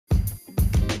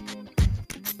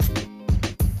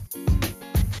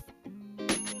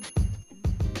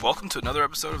Welcome to another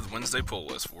episode of the Wednesday Pull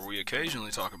List, where we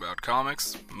occasionally talk about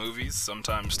comics, movies,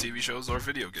 sometimes TV shows, or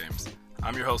video games.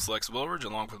 I'm your host, Lex Wilridge,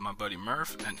 along with my buddy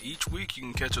Murph, and each week you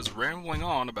can catch us rambling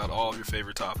on about all of your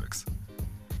favorite topics.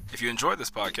 If you enjoy this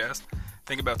podcast,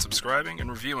 think about subscribing and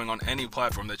reviewing on any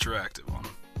platform that you're active on.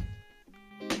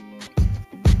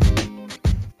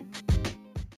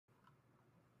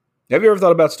 Have you ever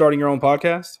thought about starting your own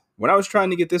podcast? When I was trying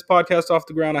to get this podcast off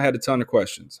the ground, I had a ton of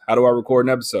questions. How do I record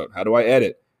an episode? How do I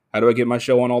edit? How do I get my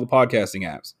show on all the podcasting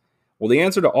apps? Well, the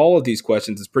answer to all of these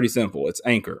questions is pretty simple. It's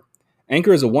Anchor.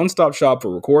 Anchor is a one-stop shop for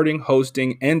recording,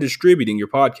 hosting, and distributing your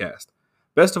podcast.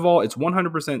 Best of all, it's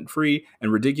 100% free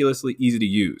and ridiculously easy to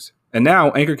use. And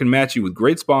now, Anchor can match you with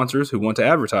great sponsors who want to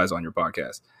advertise on your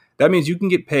podcast. That means you can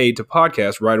get paid to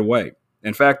podcast right away.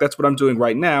 In fact, that's what I'm doing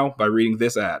right now by reading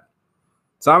this ad.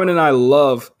 Simon and I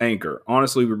love Anchor.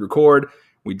 Honestly, we record,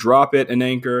 we drop it in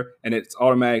Anchor, and it's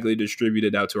automatically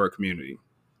distributed out to our community.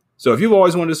 So if you've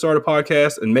always wanted to start a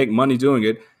podcast and make money doing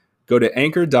it, go to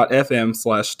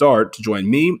anchor.fm/start to join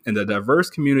me and the diverse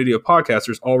community of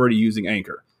podcasters already using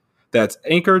Anchor. That's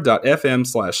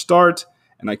anchor.fm/start,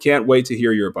 and I can't wait to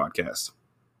hear your podcast.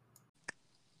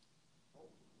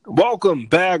 Welcome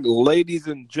back, ladies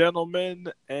and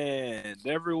gentlemen, and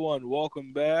everyone,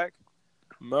 welcome back.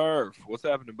 Murph, what's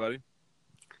happening, buddy?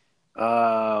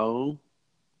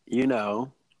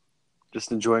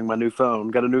 Just enjoying my new phone.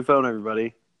 Got a new phone,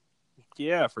 everybody.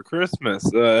 Yeah, for Christmas.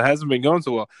 It hasn't been going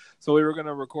so well. So we were going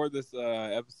to record this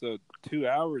episode 2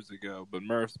 hours ago, but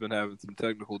Murph's been having some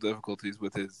technical difficulties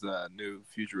with his new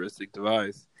futuristic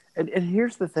device. And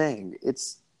here's the thing.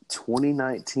 It's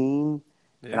 2019,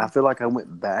 Yeah. and I feel like I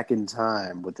went back in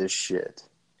time with this shit.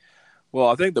 Well,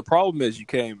 I think the problem is you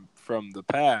came from the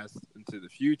past into the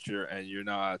future, and you're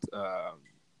not. I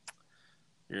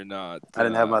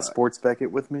didn't have my sports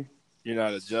Beckett with me. You're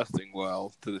not adjusting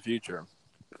well to the future.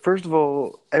 First of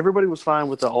all, everybody was fine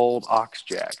with the old aux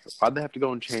jack. Why'd they have to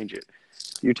go and change it?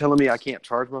 You're telling me I can't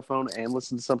charge my phone and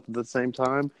listen to something at the same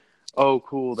time? Oh,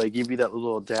 cool. They give you that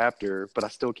little adapter, but I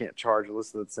still can't charge and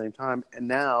listen at the same time. And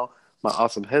now my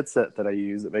awesome headset that I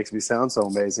use that makes me sound so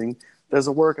amazing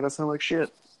doesn't work, and I sound like shit.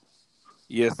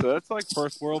 Yeah, so that's like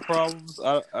first world problems.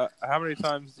 How many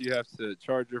times do you have to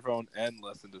charge your phone and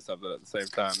listen to something at the same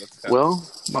time? Well,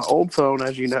 my old phone,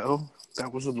 as you know,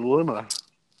 that was a dilemma.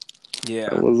 Yeah.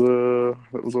 I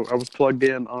was plugged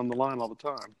in on the line all the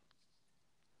time.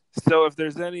 So if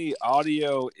there's any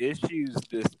audio issues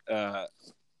this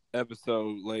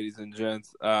episode, ladies and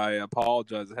gents, I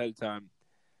apologize ahead of time.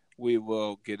 We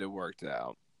will get it worked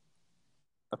out.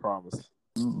 I promise.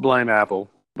 Blame Apple,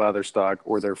 buy their stock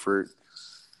or their fruit.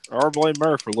 Or blame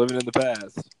Murph for living in the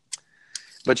past.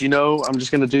 But I'm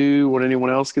just going to do what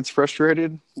anyone else gets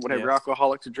frustrated. Whatever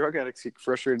alcoholics or drug addicts get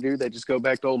frustrated to do, they just go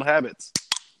back to old habits.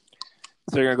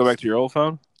 So you're going to go back to your old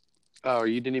phone? Oh,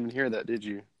 you didn't even hear that, did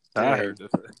you? I heard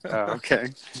it. Oh, okay.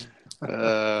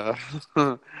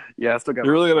 Yeah, I still got.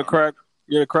 You're really going to crack?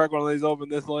 You're going to crack one of these open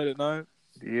this late at night?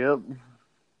 Yep.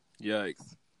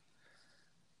 Yikes.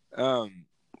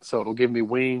 So it'll give me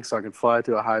wings so I can fly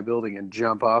to a high building and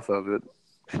jump off of it.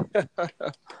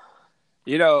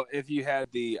 If you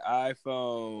had the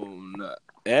iPhone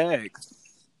X,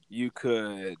 you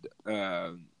could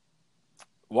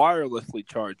wirelessly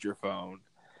charge your phone,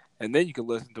 and then you could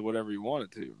listen to whatever you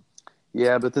wanted to.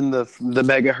 Yeah, but then the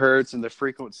megahertz and the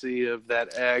frequency of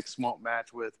that X won't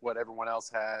match with what everyone else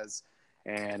has,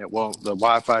 and it won't. The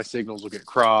Wi-Fi signals will get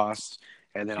crossed,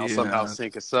 and then I'll somehow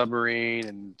sink a submarine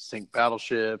and sink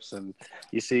battleships, and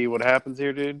you see what happens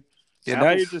here, dude. Yeah,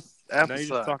 now you're just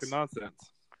talking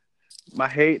nonsense. My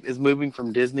hate is moving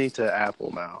from Disney to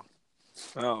Apple now.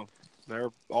 Oh,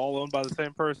 they're all owned by the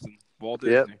same person, Walt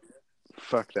Disney. Yep.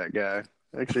 Fuck that guy.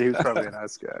 Actually, he was probably a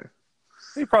nice guy.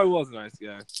 He probably was a nice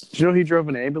guy. Did you know he drove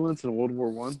an ambulance in World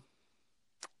War I?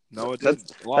 No, it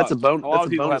didn't. That's a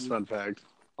bonus fun fact.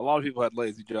 A lot of people had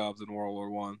lazy jobs in World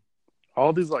War I.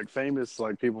 All these famous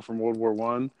people from World War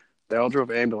I, they all drove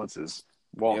ambulances.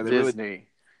 Walt Disney,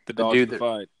 the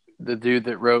dude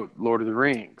that wrote Lord of the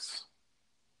Rings,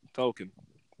 Tolkien.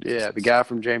 Yeah, the guy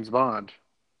from James Bond.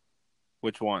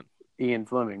 Which one? Ian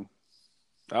Fleming.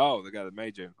 Oh, the guy that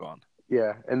made James Bond.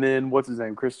 Yeah, and then what's his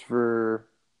name? Christopher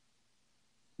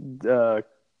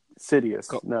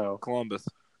Sidious. No, Columbus.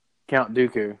 Count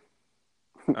Dooku.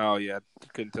 Oh yeah,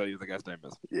 couldn't tell you what the guy's name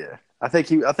is. Yeah, I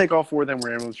think all four of them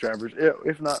were ambulance drivers,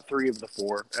 if not three of the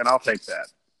four, and I'll take that.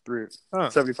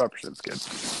 75% is good.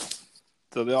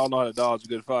 So they all know how to dodge a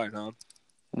good fight, huh?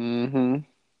 Mm-hmm.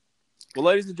 Well,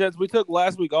 ladies and gents, we took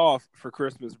last week off for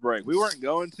Christmas break. We weren't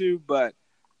going to, but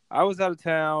I was out of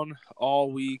town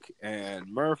all week, and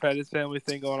Murph had his family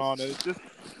thing going on. I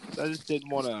just didn't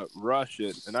want to rush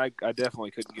it, and I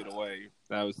definitely couldn't get away.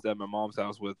 I was at my mom's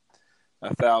house with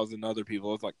 1,000 other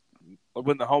people. It's like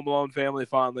when the Home Alone family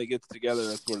finally gets together.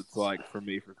 That's what it's like for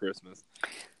me for Christmas.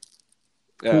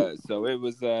 So it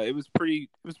was pretty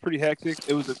hectic.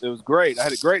 It was great. I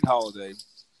had a great holiday.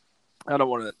 I don't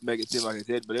want to make it seem like I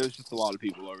did, but it was just a lot of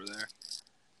people over there.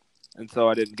 And so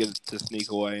I didn't get to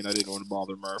sneak away, and I didn't want to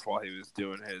bother Murph while he was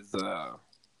doing his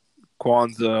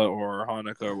Kwanzaa or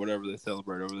Hanukkah or whatever they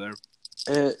celebrate over there.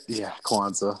 Yeah,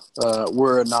 Kwanzaa.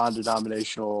 We're a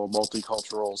non-denominational,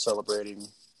 multicultural celebrating.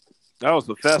 That was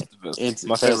the Festivus. It's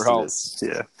my favorite holiday.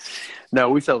 Yeah. No,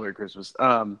 we celebrate Christmas.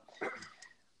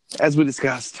 As we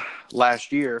discussed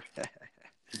last year,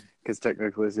 because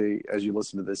technically, as you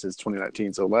listen to this, it's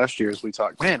 2019. So last year, as we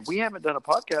talked, man, we haven't done a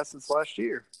podcast since last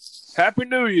year. Happy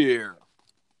New Year!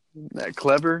 Isn't that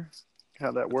clever?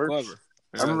 How that works? Clever.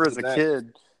 I remember as a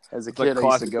kid, I used to go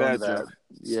to that. Joke.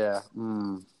 Yeah.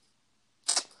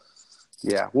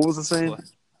 Yeah. What was I saying?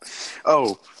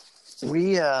 Oh,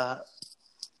 we had.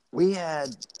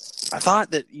 I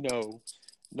thought that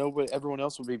everyone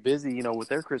else would be busy, with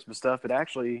their Christmas stuff. But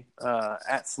actually,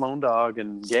 at Sloan Dog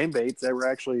and Game Baits, they were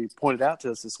actually pointed out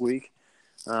to us this week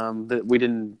that we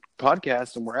didn't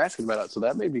podcast and were asking about it. So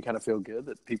that made me kind of feel good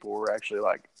that people were actually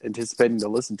like anticipating to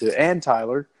listen to it. And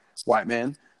Tyler, white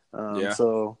man. Yeah.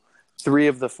 So 3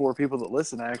 of the 4 people that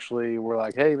listen actually were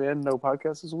like, "Hey, man, no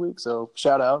podcast this week." So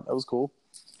shout out. That was cool.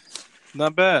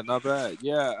 Not bad.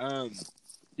 Yeah.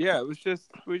 Yeah, we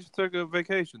just took a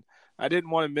vacation. I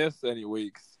didn't want to miss any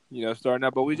weeks, starting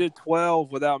out, but we did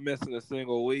 12 without missing a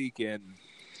single week, and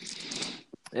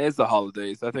it's the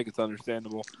holidays. I think it's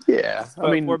understandable. Yeah, but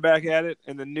I mean, we're back at it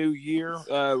in the new year.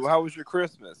 How was your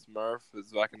Christmas, Murph?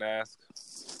 As I can ask.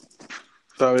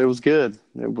 So it was good.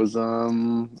 It was.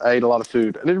 I ate a lot of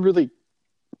food. I didn't really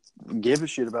give a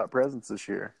shit about presents this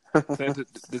year.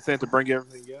 Did Santa bring you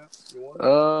everything you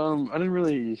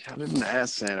wanted? I didn't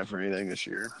ask Santa for anything this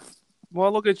year. Well,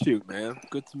 look at you, man.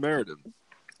 Good Samaritan.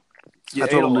 I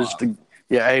told him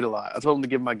I ate a lot. I told him to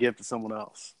give my gift to someone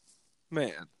else.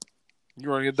 Man,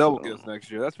 you're going to get double gifts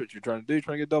next year. That's what you're trying to do. You're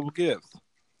trying to get double gifts.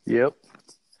 Yep.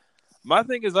 My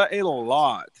thing is I ate a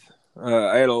lot.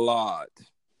 That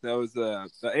was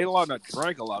I ate a lot and I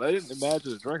drank a lot. I didn't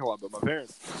imagine to drink a lot, but my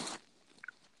parents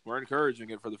were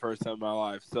encouraging it for the first time in my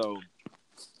life. So,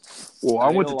 I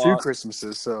went to 2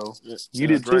 Christmases, so you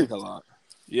did drank too. A lot.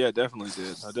 Yeah, definitely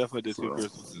did. I definitely did 2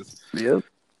 Christmases. Yep.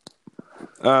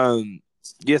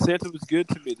 Yeah, Santa was good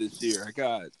to me this year. I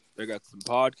got some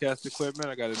podcast equipment.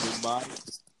 I got a new mic.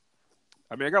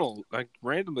 I mean, I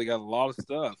randomly got a lot of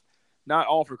stuff. Not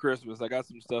all for Christmas. I got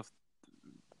some stuff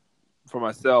for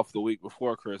myself the week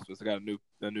before Christmas. I got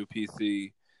a new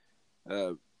PC.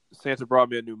 Santa brought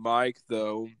me a new mic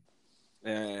though,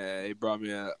 and he brought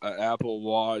me an Apple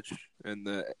Watch and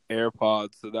the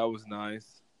AirPods, so that was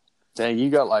nice. Dang, you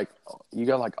got like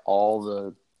all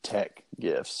the tech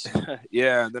gifts.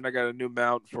 Yeah, and then I got a new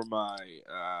mount for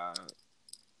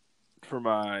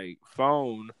my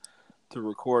phone to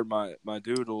record my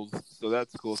doodles, so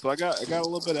that's cool. So I got a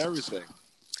little bit of everything.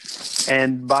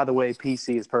 And by the way,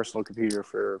 PC is personal computer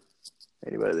for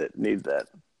anybody that needs that.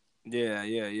 Yeah.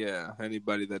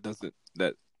 Anybody that doesn't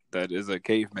that is a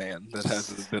caveman that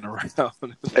hasn't been around.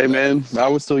 Hey man, I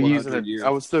was still using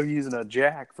a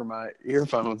jack for my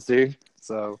earphones, dude.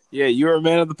 So yeah, you're a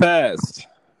man of the past.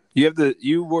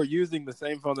 You were using the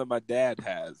same phone that my dad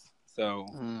has. So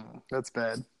that's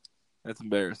bad. That's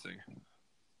embarrassing.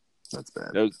 That's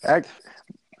bad.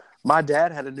 My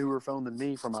dad had a newer phone than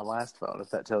me for my last phone, if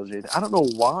that tells you anything. I don't know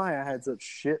why I had such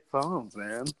shit phones,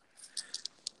 man.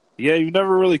 Yeah, you've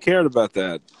never really cared about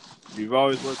that. You've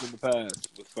always worked in the past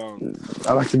with phones.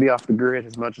 I like to be off the grid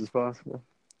as much as possible.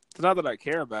 It's not that I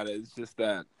care about it. It's just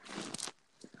that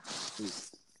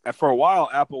for a while,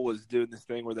 Apple was doing this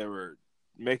thing where they were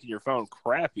making your phone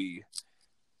crappy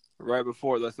right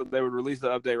before. So they would release the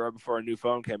update right before a new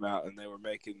phone came out, and they were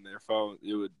making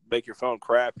it would make your phone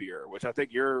crappier, which I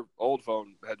think your old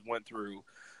phone had went through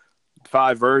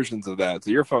 5 versions of that. So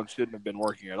your phone shouldn't have been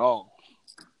working at all.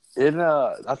 I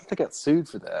think they got sued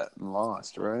for that and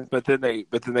lost, right? But then they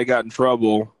got in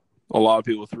trouble. A lot of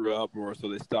people threw up, so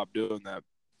they stopped doing that.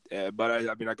 But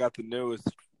I got the newest.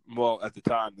 Well, at the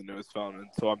time, the newest phone, and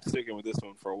so I'm sticking with this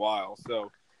one for a while.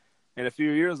 So, in a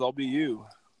few years, I'll be you.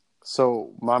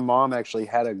 So my mom actually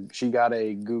got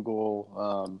a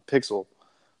Google Pixel.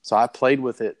 So I played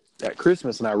with it at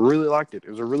Christmas, and I really liked it. It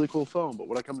was a really cool phone. But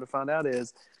what I come to find out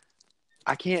is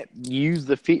I can't use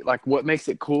the feet. Like, what makes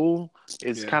it cool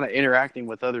is kind of interacting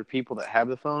with other people that have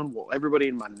the phone. Well, everybody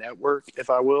in my network, if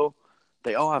I will,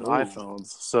 they all have iPhones.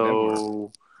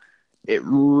 So it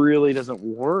really doesn't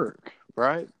work,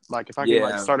 right? Like, if I can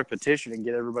like start a petition and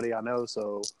get everybody I know,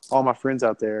 so all my friends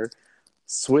out there,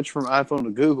 switch from iPhone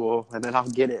to Google, and then I'll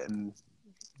get it. And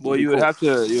well, you would have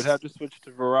to switch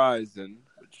to Verizon,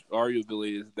 which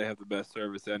arguably is they have the best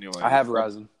service anyway. I have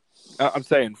Verizon. I'm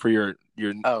saying for your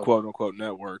quote unquote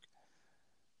network.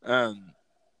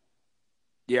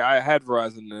 Yeah, I had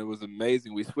Verizon and it was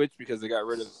amazing. We switched because they got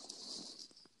rid of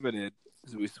limited.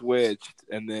 So we switched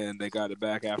and then they got it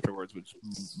back afterwards, which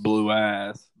blew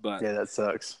ass. But yeah, that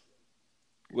sucks.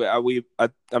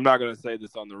 I'm not going to say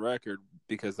this on the record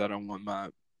because I don't want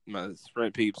my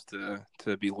Sprint peeps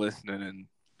to be listening and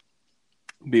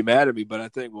be mad at me. But I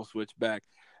think we'll switch back.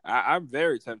 I'm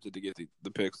very tempted to get the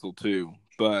Pixel too,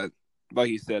 but like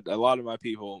you said, a lot of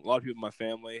people in my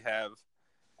family have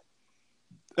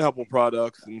Apple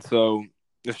products, and so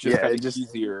it's just kind of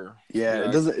easier. Yeah,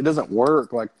 it doesn't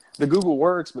work. Like the Google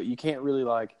works, but you can't really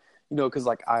because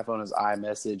like iPhone is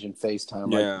iMessage and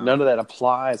FaceTime. Like none of that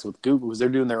applies with Google because they're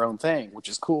doing their own thing, which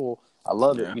is cool. I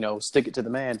love it. Stick it to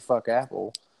the man. Fuck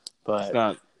Apple, but it's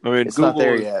not. I mean, it's not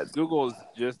there yet. Google is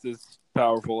just as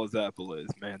powerful as Apple is,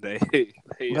 man. They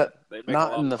make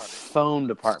not in the phone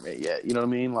department yet. You know what I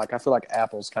mean? Like I feel like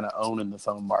Apple's kind of owning the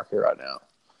phone market right now.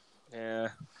 Yeah,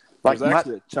 like there's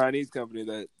actually a Chinese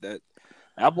company that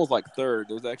Apple's like third.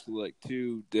 There's actually like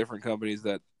two different companies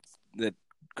that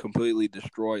completely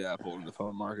destroy Apple in the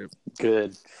phone market.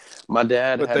 Good. My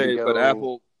dad had to go. But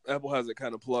Apple has it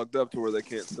kind of plugged up to where they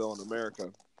can't sell in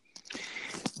America.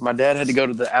 My dad had to go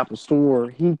to the Apple store.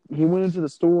 He went into the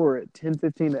store at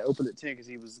 10:15. They opened at 10 because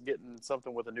he was getting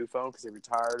something with a new phone because he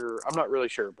retired, or I'm not really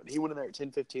sure. But he went in there at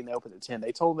 10:15. They opened at 10.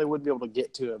 They told him they wouldn't be able to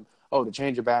get to him. Oh, to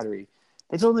change a battery.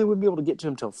 They told him they wouldn't be able to get to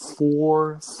him until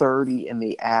 4:30 in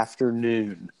the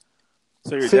afternoon.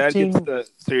 So your dad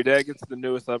gets the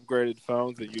newest upgraded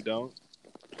phones and you don't?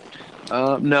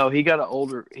 No, he got an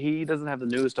older. He doesn't have the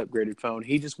newest upgraded phone.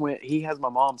 He just went. He has my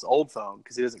mom's old phone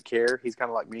because he doesn't care. He's kind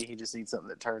of like me. He just needs something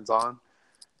that turns on.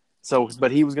 So,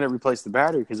 but he was going to replace the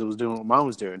battery because it was doing what mom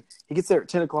was doing. He gets there at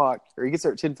 10 o'clock, or he gets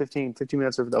there at 10:15, 15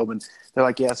 minutes over the open. They're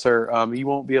like, "Yeah, sir. You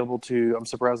won't be able to." I'm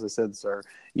surprised they said, "Sir,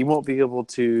 you won't be able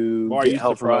to get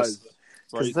help from us."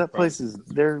 Because that place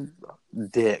they're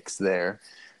dicks there,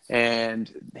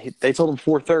 and they told him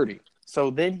 4:30. So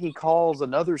then he calls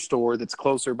another store that's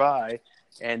closer by,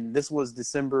 and this was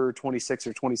December 26th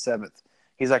or 27th.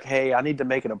 He's like, "Hey, I need to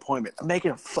make an appointment. I'm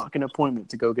making a fucking appointment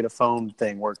to go get a phone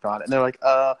thing worked on." And they're like,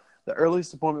 the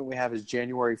earliest appointment we have is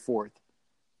January 4th.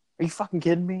 Are you fucking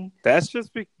kidding me? That's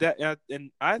just that,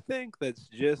 and I think that's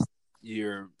just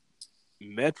your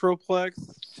Metroplex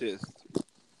just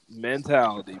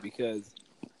mentality because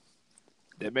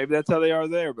maybe that's how they are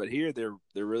there, but here they're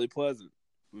really pleasant.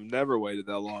 We've never waited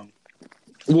that long.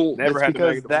 Well, never had because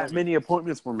to make that many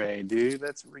appointments were made, dude.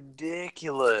 That's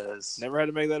ridiculous. Never had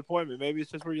to make that appointment. Maybe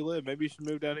it's just where you live. Maybe you should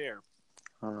move down here.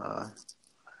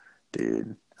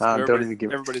 Dude. Don't even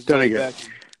get everybody's laid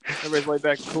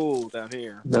back and cool down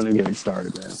here. Don't even get me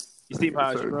started, man. You see how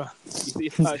I should run.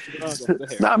 Over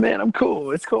there. Nah, man, I'm cool.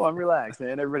 It's cool. I'm relaxed,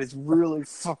 man. Everybody's really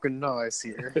fucking nice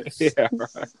here. Yeah,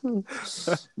 right.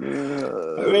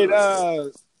 I mean,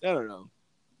 I don't know.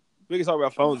 We can talk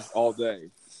about phones all day.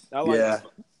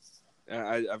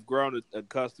 I've grown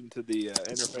accustomed to the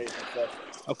interface and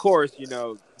stuff. Of course,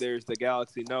 there's the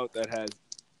Galaxy Note that has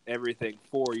everything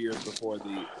 4 years before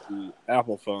the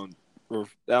Apple phone or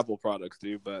Apple products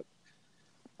do, but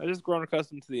I just grown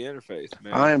accustomed to the interface,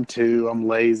 man. I am too. I'm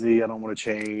lazy. I don't want to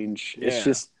change. Yeah. It's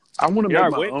just I want to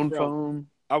make my own phone.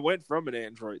 I went from an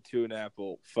Android to an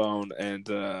Apple phone, and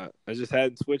I just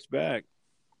hadn't switched back.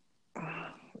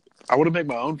 I want to make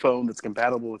my own phone that's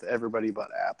compatible with everybody but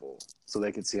Apple, so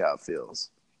they can see how it feels.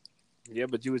 Yeah,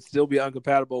 but you would still be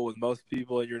uncompatible with most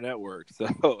people in your network, so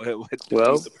it would defeat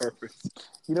the purpose.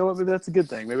 You know what? Maybe that's a good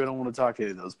thing. Maybe I don't want to talk to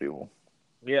any of those people.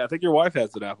 Yeah, I think your wife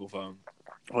has an Apple phone.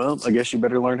 Well, I guess you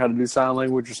better learn how to do sign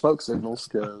language or smoke signals,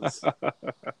 because...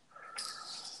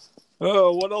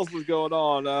 Oh, what else is going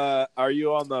on? Are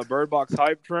you on the Bird Box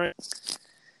hype train?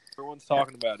 Everyone's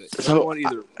talking about it. Everyone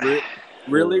either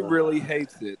really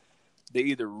hates it. They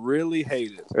either really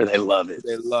hate it or they love it.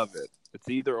 They love it. It's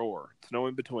either or. It's no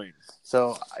in between.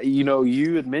 So,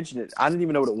 you had mentioned it. I didn't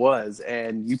even know what it was.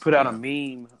 And you put out a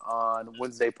meme on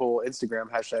Wednesday Pool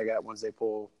Instagram, hashtag at Wednesday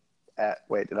Pool.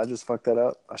 Wait, did I just fuck that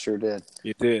up? I sure did.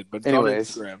 You did. But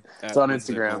anyways, it's on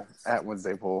Instagram at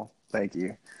Wednesday Pool. Thank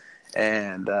you.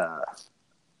 And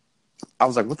I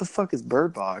was like, what the fuck is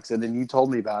Bird Box? And then you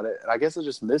told me about it, and I guess I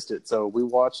just missed it. So we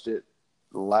watched it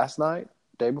last night,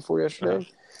 day before yesterday.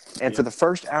 And for the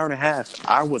first hour and a half,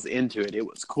 I was into it. It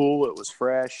was cool. It was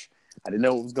fresh. I didn't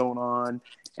know what was going on.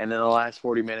 And then the last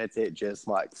 40 minutes, it just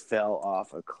like fell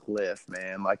off a cliff,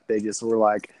 man. Like they just were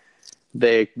like,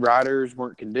 the riders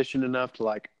weren't conditioned enough to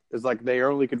like, it's like they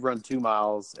only could run 2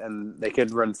 miles and they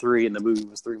couldn't run 3, and the movie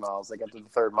was 3 miles. They got to the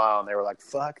third mile and they were like,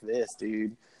 fuck this,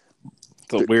 dude.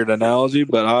 It's a weird analogy,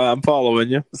 but I'm following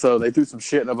you. So they threw some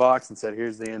shit in a box and said,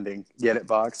 here's the ending. Get it,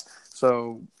 box?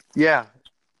 So, yeah.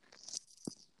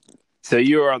 So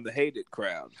you were on the hated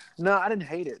crowd. No, I didn't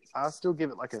hate it. I'll still give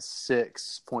it like a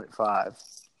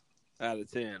 6.5. Out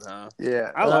of 10, huh?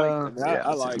 Yeah. I liked it. Yeah,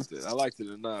 I liked it. I liked it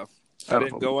enough. I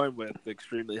didn't go in with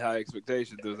extremely high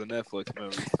expectations. It was a Netflix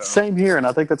movie. So. Same here, and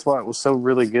I think that's why it was so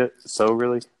really good. That's why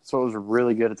it was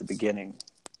really good at the beginning.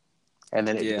 And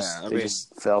then it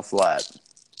just fell flat.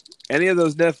 Any of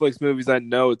those Netflix movies, I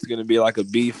know it's going to be like a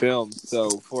B film. So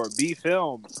for a B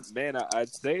film, man, I'd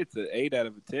say it's an 8 out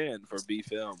of a 10 for B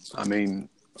film. I mean,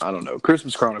 I don't know.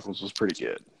 Christmas Chronicles was pretty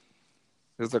good.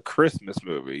 It's a Christmas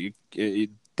movie. Do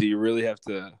you really have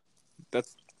to?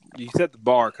 You set the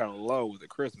bar kind of low with a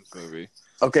Christmas movie.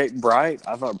 Okay, Bright.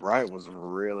 I thought Bright was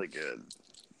really good.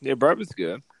 Yeah, Bright was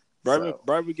good.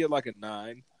 Bright would get like a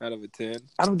 9 out of a 10.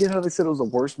 I don't get how they said it was the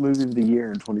worst movie of the year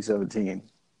in 2017. It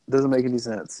doesn't make any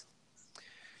sense.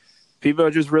 People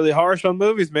are just really harsh on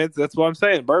movies, man. That's what I'm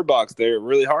saying. Bird Box, they're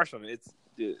really harsh on it.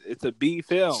 It's a B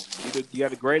film. You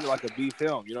got to grade it like a B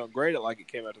film. You don't grade it like it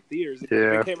came out of theaters. If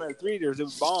it came out of theaters, it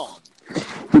was bomb.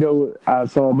 You know, I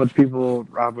saw a bunch of people.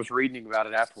 I was reading about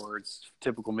it afterwards.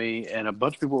 Typical me, and a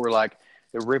bunch of people were like,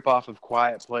 "The rip off of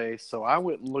Quiet Place." So I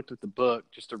went and looked at the book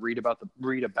just to read about the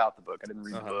book. I didn't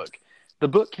read the book. The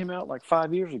book came out like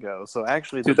 5 years ago. So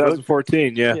actually,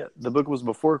 2014. Yeah, the book was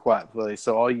before Quiet Place.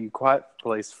 So all you Quiet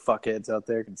Place fuckheads out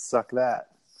there can suck that.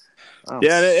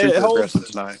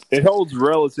 It holds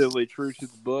relatively true to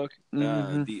the book.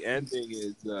 The ending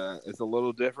is a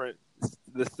little different. It's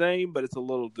the same, but it's a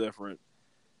little different.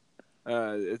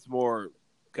 It's more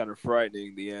kind of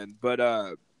frightening, the end. But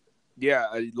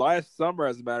last summer,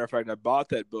 as a matter of fact, I bought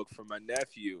that book from my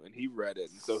nephew, and he read it.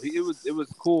 And so it was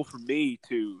cool for me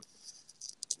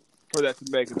for that to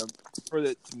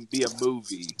be a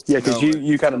movie. Yeah, because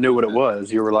you kind of knew what it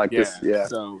was. You were like, this.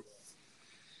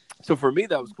 So for me,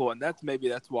 that was cool, and that's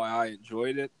why I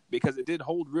enjoyed it, because it did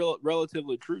hold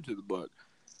relatively true to the book.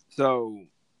 So,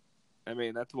 I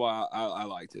mean, that's why I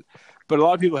liked it. But a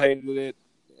lot of people hated it,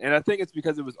 and I think it's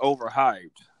because it was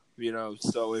overhyped, you know.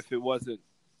 So if it wasn't,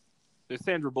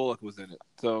 Sandra Bullock was in it,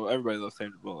 so everybody loves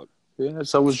Sandra Bullock. Yeah,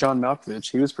 so was John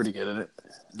Malkovich. He was pretty good in it.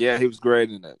 Yeah, he was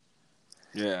great in it.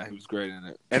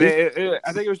 And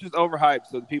I think it was just overhyped,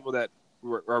 so the people that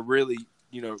are really,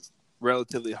 you know,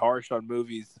 relatively harsh on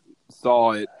movies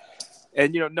saw it,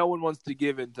 and you know, no one wants to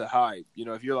give in to hype. You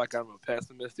know, if you're like, I'm a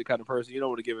pessimistic kind of person, you don't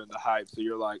want to give in to hype, so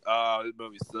you're like, oh, this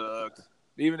movie sucked.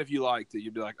 Even if you liked it,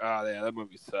 you'd be like, oh yeah, that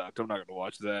movie sucked, I'm not going to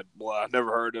watch that. Blah, I've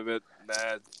never heard of it,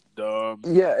 that's dumb.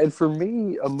 Yeah, and for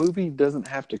me, a movie doesn't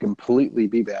have to completely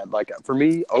be bad. Like for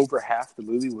me, over half the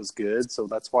movie was good, so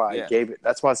that's why I gave it.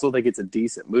 That's why I still think it's a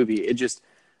decent movie. It just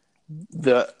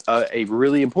a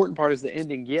really important part is the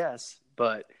ending, yes.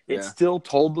 But it still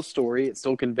told the story. It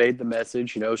still conveyed the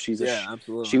message. You know, she was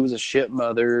a shit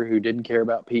mother who didn't care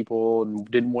about people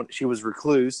and she was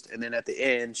recluse. And then at the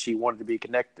end, she wanted to be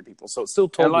connected to people. So it still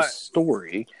told the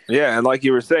story. Yeah. And like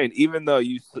you were saying, even though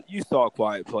you saw a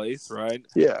Quiet Place, right?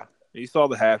 Yeah. You saw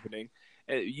The Happening,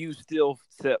 and you still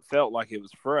felt like it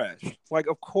was fresh. Like,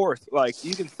 of course, like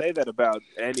you can say that about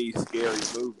any scary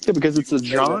movie. Yeah, because it's a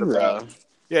genre.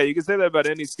 You can say that about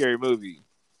any scary movie.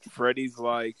 Freddy's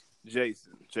like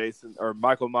Jason, or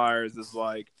Michael Myers is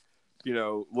like, you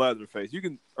know, Leatherface.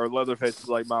 Or Leatherface is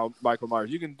like Michael Myers.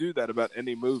 You can do that about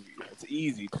any movie. It's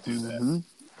easy to do that.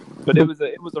 But it was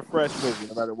a fresh movie,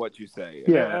 no matter what you say.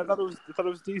 And I thought it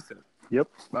was decent. Yep,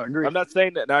 I agree. I'm not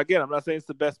saying that now. Again, I'm not saying it's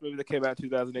the best movie that came out in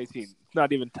 2018. It's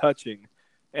not even touching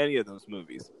any of those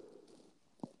movies.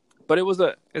 But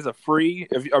it's a free.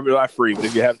 Not free, but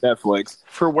if you have Netflix,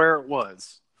 for where it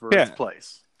was, for its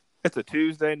place. It's a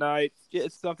Tuesday night.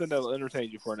 It's something that will entertain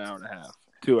you for an hour and a half,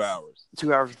 2 hours.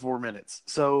 2 hours and 4 minutes.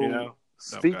 So, you know?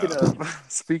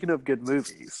 Speaking of good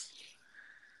movies,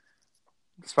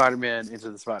 Spider-Man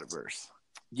Into the Spider-Verse.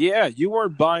 Yeah, you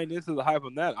weren't buying into the hype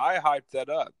on that. I hyped that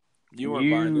up. You weren't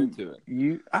buying into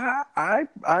it. I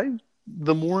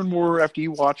the more and more after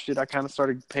you watched it, I kind of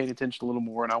started paying attention a little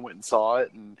more, and I went and saw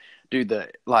it. And dude,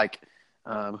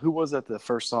 who was that? The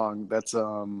first song? That's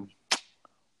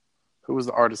who was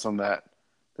the artist on that?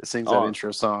 that sings that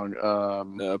intro song.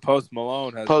 Post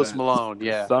Malone has Post that Malone,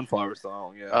 yeah. Sunflower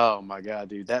song, yeah. Oh my god,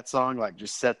 dude, that song like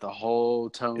just set the whole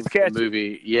tone It's for the catchy.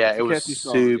 movie. Yeah, It's it a was catchy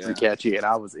song, super yeah. catchy, and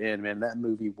I was in. Man, that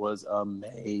movie was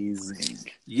amazing.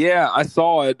 Yeah, I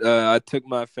saw it. I took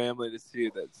my family to see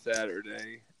it that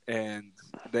Saturday, and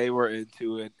they were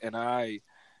into it. And I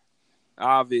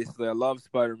love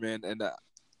Spider-Man, and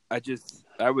I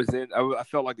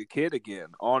felt like a kid again.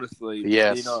 Honestly,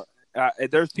 Yes. you know,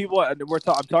 there's people, and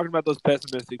I'm talking about those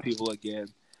pessimistic people again.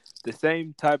 The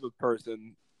same type of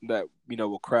person that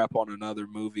will crap on another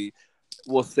movie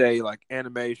will say like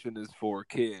animation is for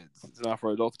kids, it's not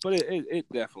for adults, but it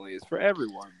definitely is for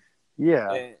everyone.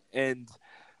 Yeah. And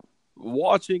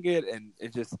watching it, and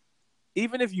it just,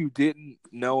 even if you didn't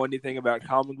know anything about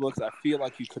comic books, I feel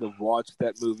like you could have watched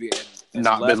that movie and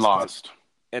not been lost.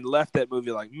 And left that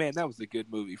movie like, man, that was a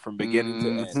good movie from beginning to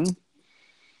end.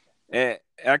 And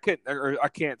I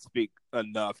can't speak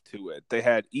enough to it. They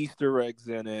had Easter eggs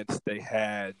in it. They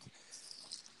had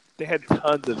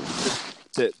tons of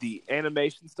the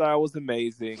animation style was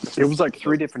amazing. It was like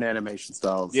 3 different animation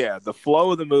styles. Yeah, the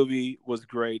flow of the movie was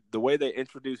great. The way they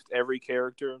introduced every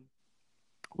character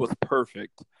was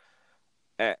perfect.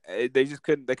 They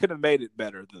couldn't have made it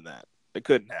better than that. They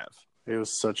couldn't have. It was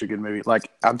such a good movie. Like,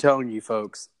 I'm telling you,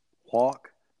 folks,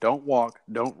 don't walk,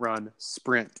 don't run,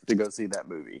 sprint to go see that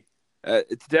movie.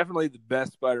 It's definitely the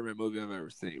best Spider-Man movie I've ever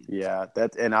seen. Yeah,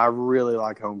 and I really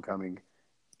like Homecoming.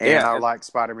 And I like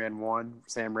Spider-Man 1,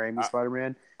 Sam Raimi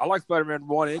Spider-Man. I like Spider-Man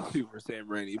 1 and 2 for Sam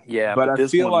Raimi. Yeah, but I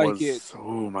feel like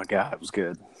oh my god, it was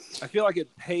good. I feel like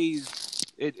it pays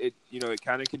it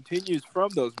kind of continues from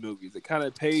those movies. It kind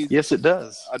of pays. Yes, it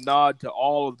does. A nod to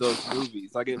all of those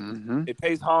movies. Like it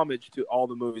pays homage to all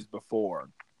the movies before.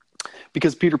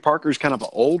 Because Peter Parker's kind of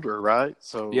older, right?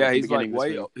 So yeah, he's like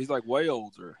way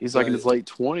older. He's like in his late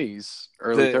 20s,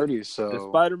 early 30s. So the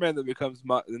Spider-Man that becomes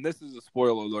and this is a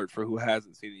spoiler alert for who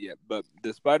hasn't seen it yet, but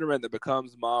the Spider-Man that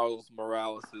becomes Miles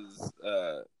Morales'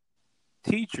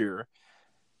 teacher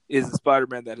is the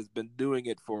Spider-Man that has been doing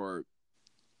it for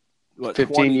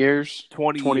 15 years,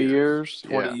 20 years.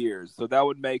 Yeah. So that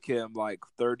would make him like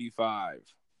 35,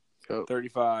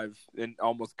 35 and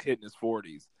almost hitting his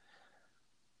 40s.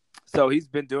 So he's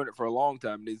been doing it for a long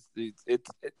time. And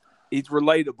he's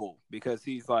relatable because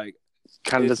he's like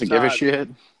kind of doesn't give a shit.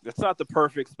 It's not the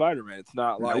perfect Spider-Man. It's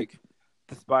not like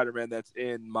the Spider-Man that's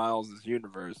in Miles'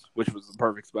 universe, which was the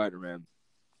perfect Spider-Man.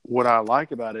 What I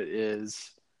like about it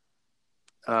is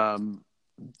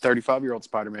 35-year-old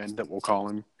Spider-Man that we'll call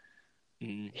him.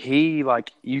 Mm-hmm. He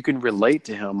like you can relate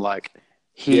to him. Like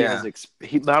he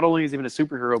not only is he even a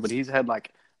superhero, but he's had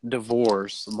like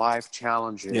divorce, life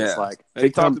challenges. Yeah. Like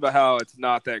he talked about how it's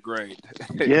not that great.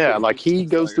 Yeah, like he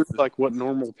goes through like what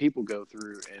normal people go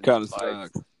through, and kind of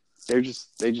like, they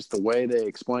just the way they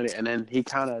explain it, and then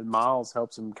Miles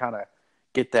helps him kind of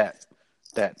get that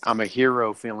I'm a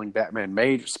hero feeling. Batman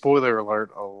major spoiler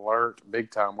alert,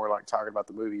 big time. We're like talking about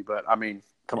the movie, but I mean,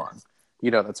 come on,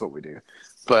 that's what we do.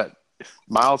 But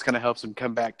Miles kind of helps him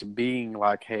come back to being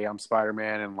like, hey, I'm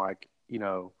Spider-Man, and like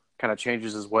kind of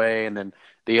changes his way, and then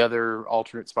the other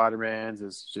alternate Spider-Mans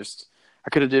is just I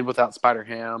could have did without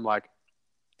Spider-Ham. Like,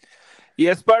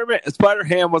 yeah,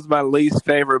 Spider-Ham was my least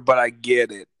favorite, but I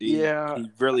get it. He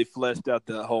really fleshed out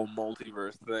the whole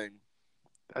multiverse thing.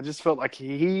 I just felt like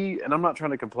and I'm not trying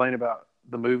to complain about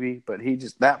the movie, but he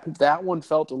just that one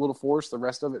felt a little forced. The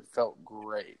rest of it felt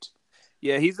great.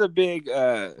 Yeah, he's a big.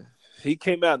 He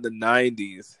came out in the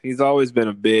 90s. He's always been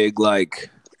a big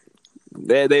like.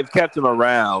 They've kept him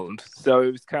around, so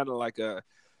it was kind of like a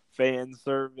fan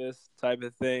service type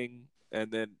of thing. And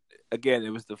then again, it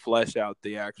was to flesh out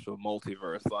the actual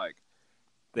multiverse. Like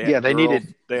they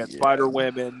had Spider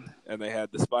Women and they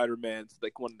had the Spider-Man. So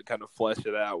they wanted to kind of flesh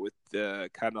it out with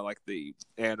kind of like the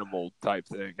animal type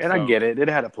thing. And I get it; it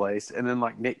had a place. And then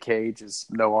like Nick Cage's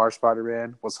Noir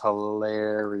Spider-Man was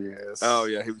hilarious. Oh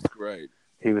yeah, he was great.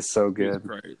 He was so good.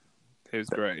 He was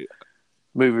great.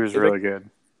 Movie was really good.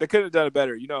 They could have done it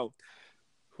better.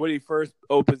 When he first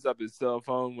opens up his cell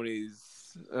phone, when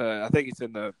he's, I think he's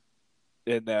in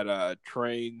that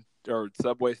train or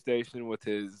subway station with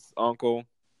his uncle.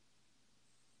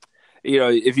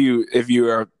 If you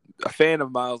are a fan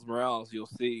of Miles Morales, you'll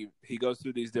see he goes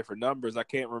through these different numbers. I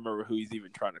can't remember who he's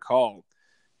even trying to call,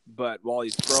 but while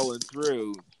he's scrolling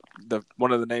through,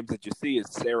 one of the names that you see is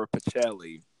Sarah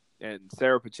Pacelli. And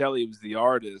Sarah Pacelli was the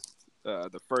artist,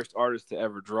 the first artist to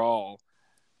ever draw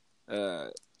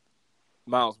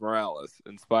Miles Morales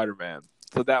and Spider-Man.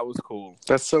 So that was cool.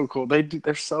 That's so cool. They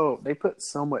put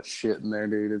so much shit in there,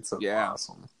 dude. It's so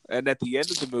awesome. And at the end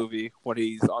of the movie, when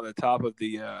he's on the top of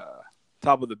the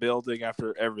top of the building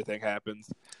after everything happens,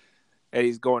 and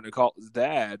he's going to call his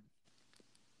dad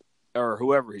or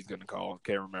whoever he's going to call.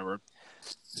 Can't remember.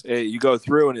 You go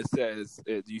through and it says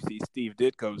you see Steve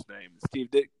Ditko's name. Steve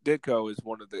Ditko is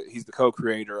he's the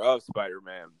co-creator of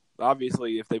Spider-Man.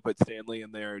 Obviously, if they put Stan Lee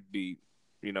in there, it'd be,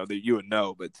 that you would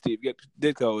know. But Steve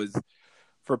Ditko is,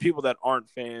 for people that aren't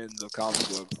fans of comic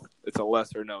books, it's a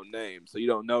lesser known name, so you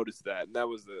don't notice that. And that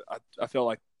was I feel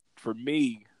like for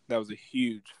me that was a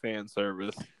huge fan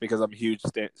service because I'm a huge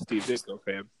Steve Ditko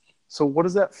fan. So what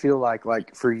does that feel like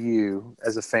for you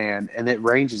as a fan? And it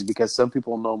ranges because some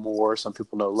people know more, some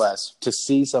people know less. To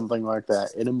see something like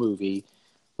that in a movie,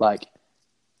 like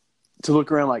to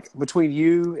look around, like between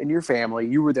you and your family,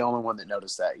 you were the only one that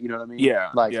noticed that. You know what I mean?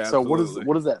 Yeah. Like, yeah, so absolutely.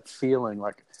 what is that feeling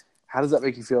like? How does that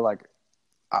make you feel? Like,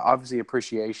 obviously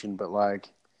appreciation, but like,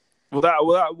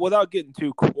 without getting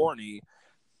too corny,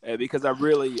 because I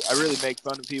really make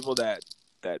fun of people that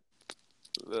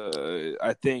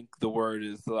I think the word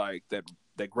is like that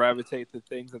gravitate to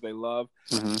things that they love.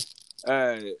 mm-hmm.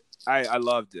 I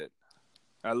loved it.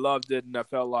 I loved it, and I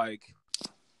felt like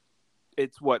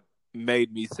it's what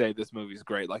made me say this movie's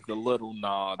great. Like the little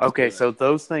nods. Okay, so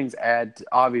those things add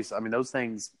obvious. I mean, those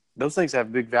things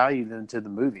have big value then to the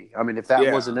movie. I mean, if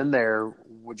that wasn't in there,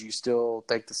 would you still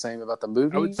think the same about the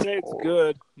movie? I would say it's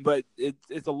good, but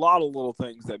it's a lot of little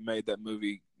things that made that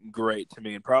movie great to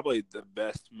me, and probably the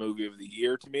best movie of the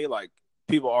year to me. Like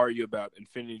people argue about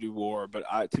Infinity War, but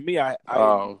I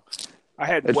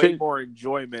had way more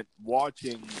enjoyment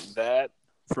watching that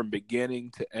from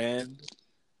beginning to end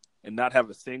and not have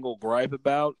a single gripe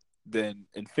about than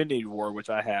Infinity War,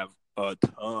 which I have a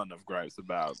ton of gripes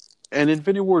about. And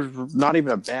Infinity War is not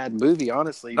even a bad movie,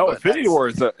 honestly. No, Infinity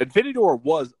War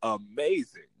was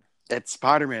amazing. That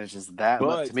Spider-Man is just that.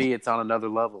 But to me, it's on another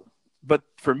level. But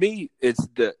for me, it's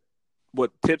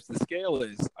what tips the scale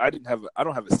is I don't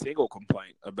have a single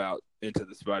complaint about Into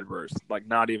the Spider-Verse, like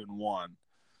not even one.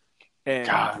 And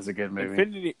God, it's a good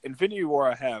movie. Infinity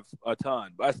War, I have a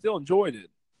ton, but I still enjoyed it.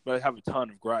 But I have a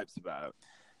ton of gripes about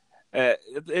it.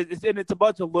 It's a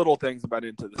bunch of little things about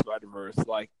Into the Spider-Verse.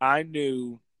 Like I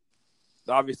knew,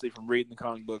 obviously from reading the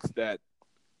comic books, that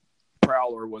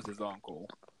Prowler was his uncle.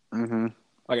 Mm-hmm.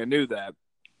 Like I knew that.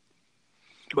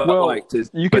 But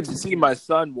to see my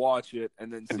son watch it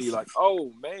and then see like,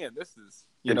 oh man, this is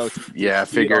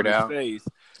figure it out. Face.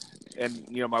 And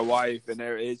my wife and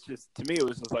it's just, to me it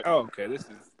was just like, oh okay, this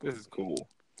is cool.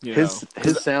 His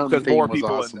sound theme was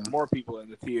awesome. More people in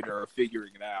the theater are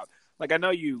figuring it out. Like I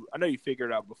know you figure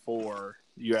it out before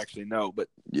you actually know, but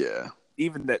yeah,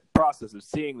 even that process of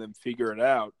seeing them figure it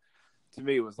out, to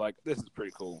me was like, this is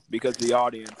pretty cool because the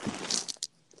audience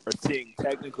are seeing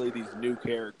technically these new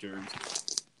characters.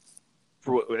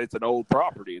 It's an old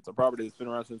property. It's a property that's been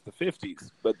around since the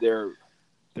 50s, but they're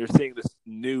seeing this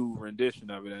new rendition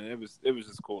of it, and it was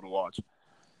just cool to watch.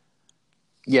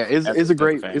 Yeah, it's a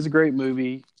great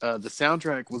movie. The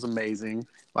soundtrack was amazing.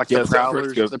 Like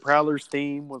the Prowler's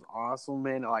theme was awesome,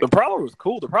 man. Like the Prowler was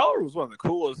cool. The Prowler was one of the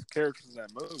coolest characters in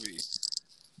that movie.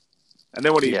 And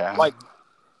then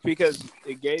because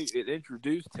it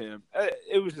introduced him.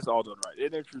 It was just all done right.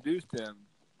 It introduced him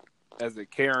as a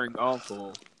caring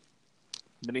uncle.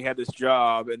 Then he had this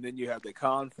job, and then you have the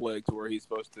conflict where he's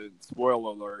supposed to,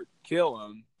 spoiler alert, kill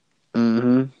him.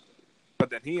 Mm-hmm. But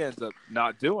then he ends up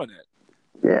not doing it.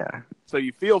 Yeah. So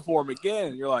you feel for him again,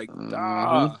 and you're like,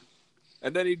 ah.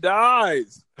 And then he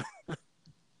dies.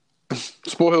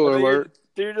 Spoiler alert.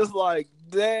 You're just like,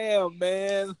 damn,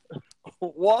 man.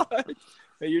 What?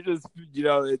 And you're just,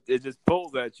 it just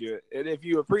pulls at you. And if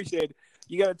you appreciate it,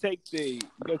 you gotta take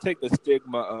the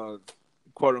stigma of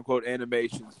quote unquote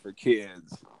animations for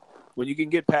kids. When you can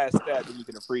get past that, then you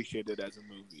can appreciate it as a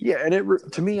movie. Yeah, and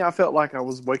to me, I felt like I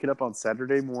was waking up on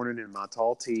Saturday morning in my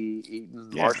tall tea, eating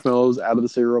marshmallows out of the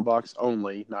cereal box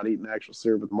only, not eating actual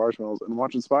cereal with marshmallows, and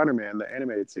watching Spider-Man, the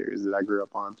animated series that I grew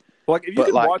up on. Like if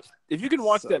you can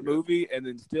watch that movie and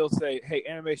then still say, "Hey,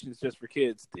 animation is just for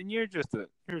kids," then you're just a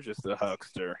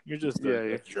huckster. You're just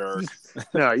a jerk.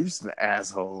 No, you're just an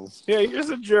asshole. Yeah, you're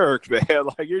just a jerk, man.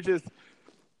 Like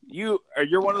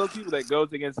you're one of those people that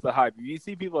goes against the hype. If you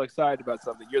see people excited about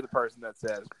something, you're the person that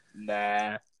says,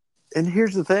 nah. And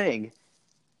here's the thing.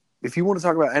 If you want to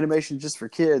talk about animation just for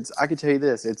kids, I can tell you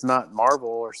this. It's not Marvel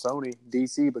or Sony,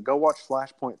 DC, but go watch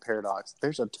Flashpoint Paradox.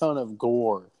 There's a ton of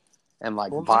gore and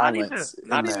violence.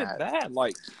 Not even that.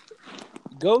 Like,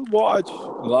 go watch,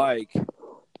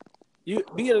 you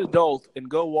be an adult and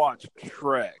go watch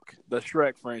Shrek, the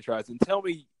Shrek franchise, and tell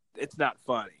me it's not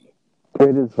funny.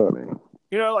 It is funny.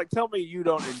 You know, like tell me you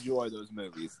don't enjoy those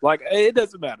movies. Like it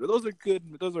doesn't matter. Those are good.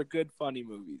 Those are good, funny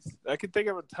movies. I can think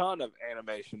of a ton of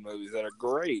animation movies that are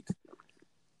great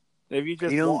if you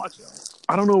just watch them.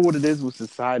 I don't know what it is with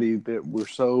society that we're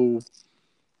so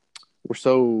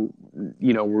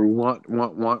we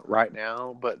want right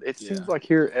now. But it seems like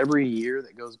here every year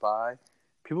that goes by,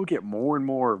 people get more and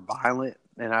more violent.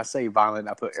 And I say violent,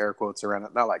 I put air quotes around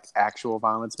it, not like actual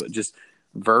violence, but just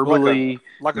verbally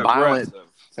like violent,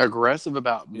 aggressive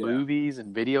about movies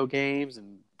and video games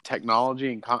and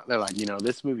technology. And they're like,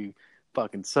 this movie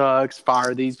fucking sucks.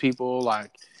 Fire these people.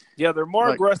 Like, yeah, they're more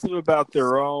aggressive about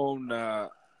their own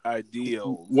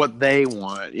ideals, what they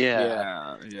want.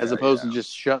 As opposed to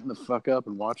just shutting the fuck up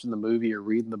and watching the movie or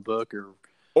reading the book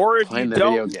or if playing you the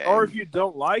don't, video game. or if you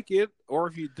don't like it, or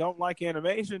if you don't like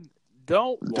animation,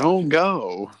 don't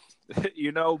go.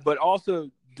 But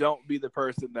also don't be the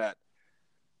person that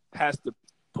has to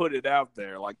put it out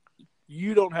there. Like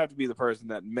you don't have to be the person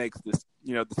that makes this,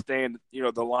 the stand,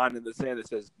 the line in the sand that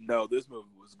says, no, this movie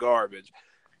was garbage.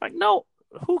 Like, no,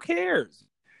 who cares?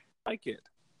 Like it.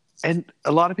 And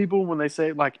a lot of people, when they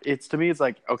say, like, it's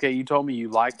like, okay, you told me you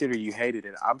liked it or you hated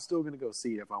it. I'm still going to go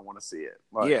see it if I want to see it.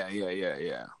 Like,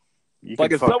 yeah.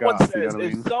 Like if someone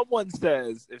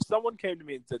says, if someone came to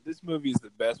me and said, this movie is the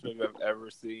best movie I've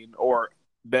ever seen or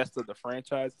best of the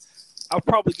franchise, I'll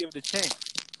probably give it a chance.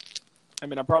 I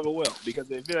mean, I probably will,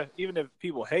 because even if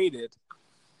people hate it,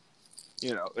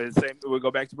 we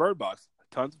go back to Bird Box.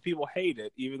 Tons of people hate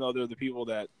it, even though they're the people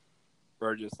that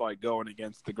are just like going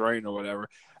against the grain or whatever.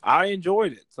 I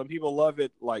enjoyed it. Some people love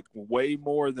it like way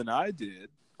more than I did,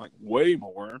 like way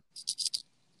more.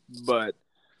 But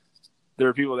there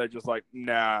are people that are just like,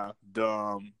 nah,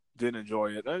 dumb, didn't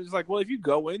enjoy it. And I'm just like, well, if you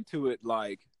go into it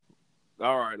like,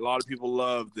 all right, a lot of people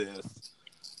love this.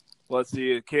 Let's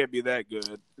see, it can't be that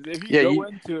good. If you go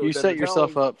into it, you set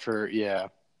yourself up for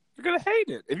you're gonna hate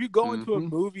it. If you go into a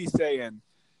movie saying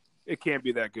it can't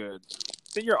be that good,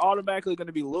 then you're automatically going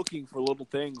to be looking for little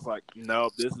things like,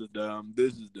 nope, this is dumb,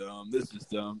 this is dumb, this is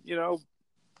dumb.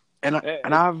 And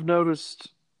I've noticed,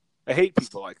 I hate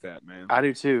people like that, man. I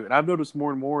do too. And I've noticed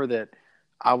more and more that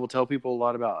I will tell people a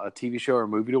lot about a TV show or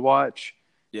movie to watch.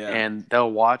 Yeah. And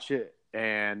they'll watch it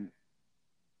and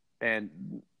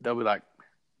they'll be like,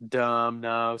 dumb,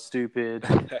 no, stupid.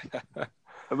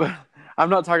 But I'm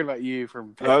not talking about you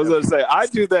from. I was going to say, I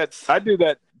do that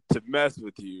to mess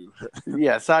with you.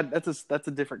 Yes, that's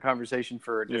a different conversation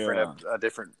for a different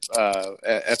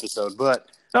episode. But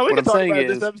no, we what can I'm talk saying about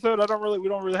is, this episode. We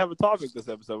don't really have a topic this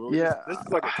episode. This is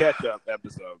like a catch up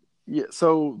episode. Yeah,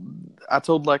 so I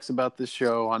told Lex about this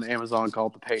show on Amazon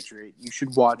called The Patriot. You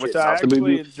should watch it. Which I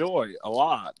actually enjoy a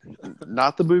lot.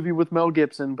 Not the movie with Mel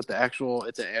Gibson, but the actual.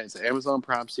 It's an Amazon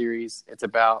Prime series. It's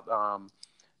about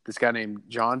this guy named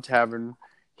John Tavern.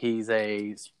 He's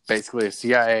basically a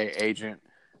CIA agent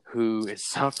who is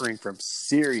suffering from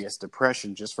serious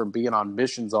depression just from being on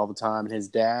missions all the time. And his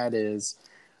dad is,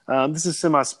 this is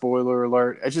semi-spoiler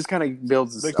alert. It just kind of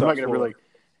builds this. I'm not going to really,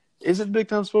 is it a big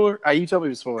time spoiler? You told me it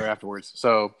was spoiler afterwards.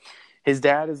 So his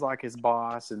dad is like his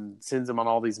boss and sends him on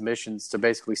all these missions to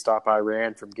basically stop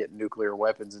Iran from getting nuclear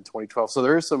weapons in 2012. So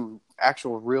there is some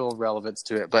actual real relevance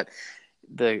to it. But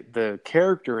the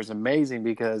character is amazing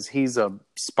because he's a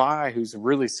spy who's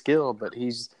really skilled, but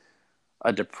he's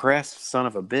a depressed son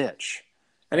of a bitch.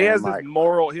 And he has this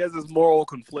moral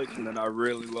confliction that I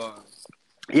really love.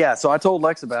 Yeah, so I told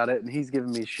Lex about it, and he's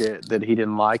giving me shit that he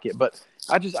didn't like it. But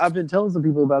I've been telling some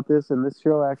people about this, and this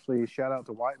show actually, shout out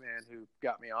to White Man who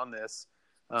got me on this.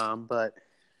 But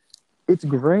it's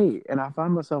great, and I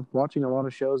find myself watching a lot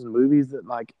of shows and movies that,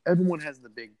 like, everyone has the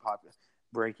big pop.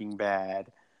 Breaking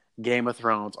Bad, Game of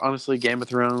Thrones. Honestly, Game of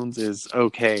Thrones is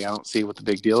okay. I don't see what the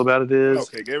big deal about it is.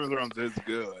 Okay, Game of Thrones is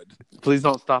good. Please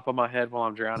don't stop on my head while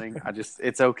I'm drowning.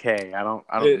 It's okay. I don't.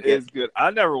 It is good.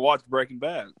 I never watched Breaking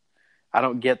Bad. I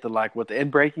don't get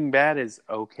and Breaking Bad is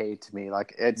okay to me.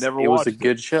 Like it was a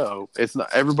good show. It's not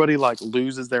everybody like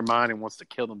loses their mind and wants to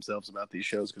kill themselves about these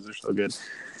shows because they're so good.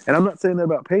 And I'm not saying that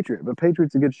about Patriot, but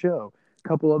Patriot's a good show. A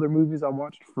couple other movies I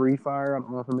watched, Free Fire. I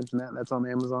don't know if I mentioned that. That's on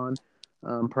Amazon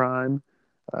Prime.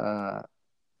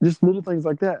 Just little things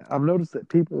like that. I've noticed that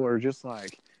people are just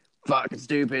like, fucking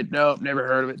stupid. Nope, never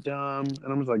heard of it. Dumb. And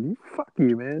I'm just like, fuck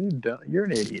you, man. You're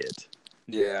an idiot.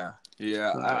 Yeah.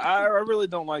 Yeah. I really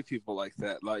don't like people like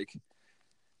that. Like,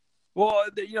 well,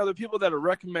 the people that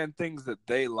recommend things that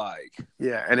they like.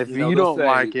 Yeah. And if you don't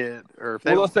like it, or if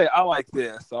they'll say, I like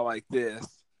this.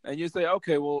 And you say,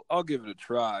 okay, well, I'll give it a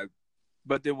try.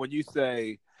 But then when you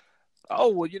say, oh,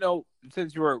 well,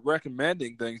 since you were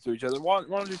recommending things to each other, why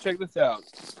don't you check this out?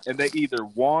 And they either,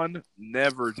 one,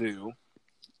 never do,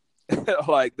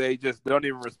 like they just don't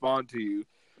even respond to you,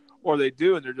 or they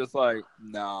do and they're just like,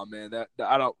 nah, man, that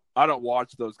I don't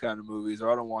watch those kind of movies,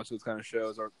 or I don't watch those kind of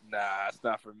shows, or nah, it's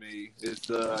not for me. It's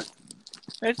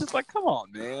just like, come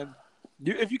on, man.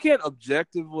 If you can't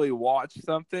objectively watch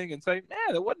something and say,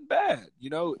 man, it wasn't bad,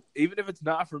 even if it's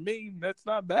not for me, that's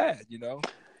not bad,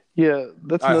 Yeah,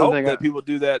 that's I another hope thing. that people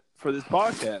do that for this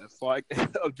podcast. Like,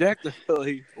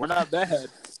 objectively, we're not bad,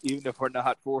 even if we're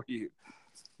not for you,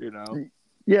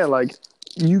 Yeah, like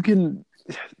you can.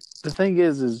 The thing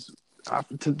is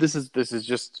this is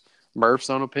just Murph's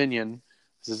own opinion.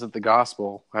 This isn't the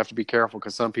gospel. I have to be careful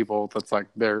because some people, that's like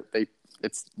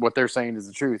it's what they're saying is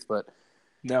the truth. But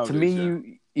No, to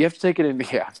me, you have to take it in.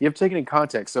 Yeah, you have to take it in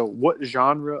context. So, what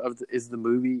genre is the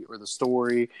movie or the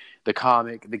story, the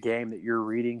comic, the game that you're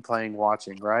reading, playing,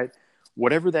 watching? Right,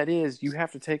 whatever that is, you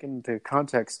have to take into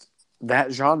context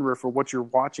that genre for what you're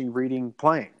watching, reading,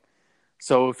 playing.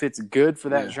 So if it's good for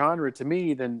that genre to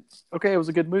me, then okay, it was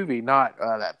a good movie. Not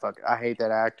I hate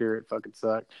that actor. It fucking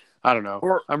sucked. I don't know.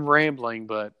 Or I'm rambling,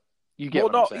 but you get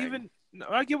what I'm saying.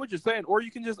 I get what you're saying. Or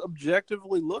you can just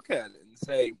objectively look at it and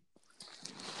say,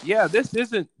 yeah, this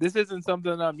isn't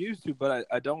something I'm used to, but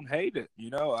I don't hate it.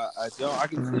 I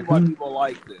can see why people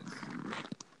like this.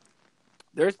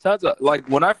 There's tons of, like,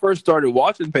 when I first started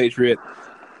watching Patriot,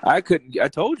 I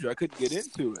told you I couldn't get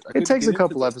into it. It takes a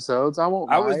couple episodes. I won't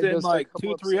lie. I was in like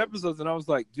 2-3 episodes, and I was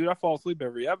like, dude, I fall asleep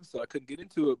every episode. I couldn't get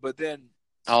into it. But then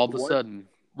all of a sudden,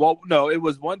 well, no, it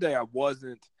was one day I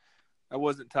wasn't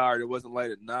tired. It wasn't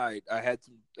late at night. I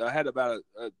had about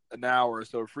an hour or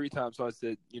so of free time. So I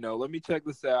said, let me check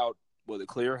this out with a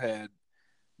clear head,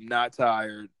 not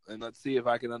tired, and let's see if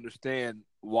I can understand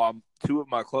why two of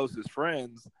my closest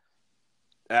friends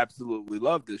absolutely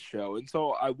love this show. And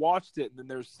so I watched it, and then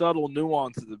there's subtle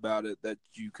nuances about it that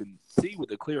you can see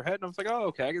with a clear head. And I was like, oh,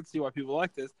 okay, I can see why people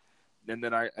like this. And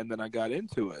then I got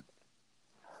into it.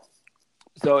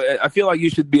 So I feel like you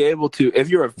should be able to, if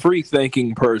you're a free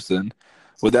thinking person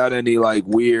without any like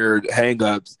weird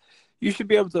hangups, you should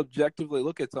be able to objectively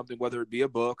look at something, whether it be a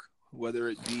book, whether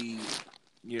it be,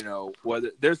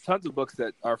 whether there's tons of books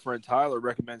that our friend Tyler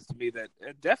recommends to me that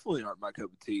definitely aren't my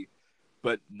cup of tea.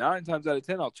 But 9 times out of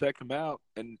 10, I'll check them out,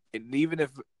 and even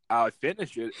if I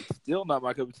finish it, it's still not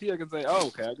my cup of tea. I can say, oh,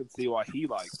 okay, I can see why he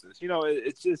likes this.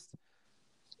 It's just,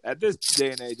 at this day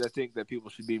and age, I think that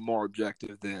people should be more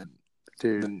objective than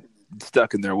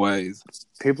stuck in their ways.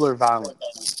 People are violent.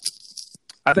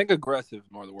 I think aggressive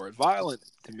is more the word. Violent,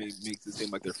 to me, makes it seem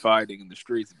like they're fighting in the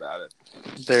streets about it.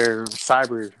 They're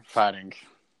cyber fighting.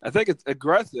 I think it's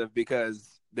aggressive because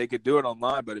they could do it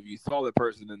online, but if you saw the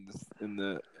person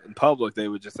in public, they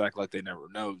would just act like they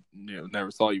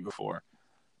never saw you before.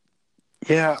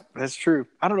 Yeah, that's true.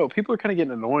 I don't know. People are kind of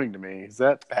getting annoying to me. Is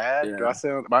that bad? Yeah. Do I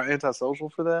sound am I antisocial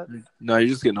for that? No, you're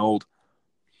just getting old.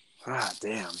 Ah,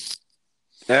 damn.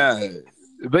 Yeah,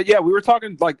 but yeah, we were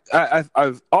talking like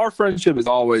our friendship has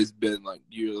always been like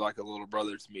you're like a little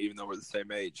brother to me, even though we're the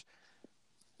same age.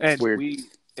 And weird. we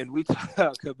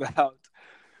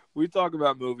talk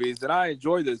about movies, and I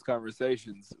enjoy those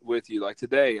conversations with you. Like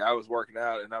today, I was working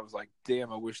out, and I was like,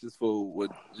 "Damn, I wish this fool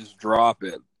would just drop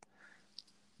it,"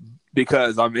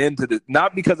 because I'm into this.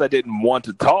 Not because I didn't want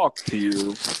to talk to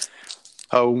you.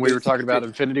 Oh, when we were talking about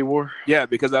Infinity War? Yeah,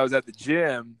 because I was at the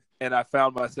gym, and I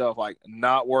found myself like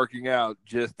not working out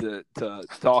just to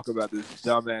talk about this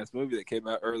dumbass movie that came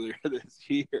out earlier this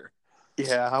year.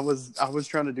 Yeah, I was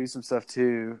trying to do some stuff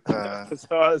too. So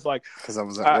I was like, because I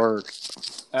was at work.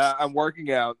 I'm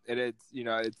working out, and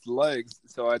it's legs,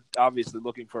 so I'm obviously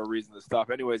looking for a reason to stop.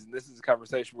 Anyways, and this is a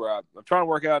conversation where I'm trying to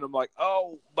work out, and I'm like,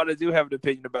 oh, but I do have an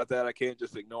opinion about that. I can't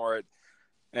just ignore it,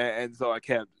 and so I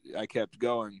kept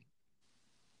going.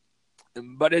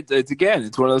 But it's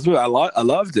one of those movies. I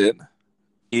loved it,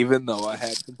 even though I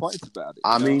had complaints about it.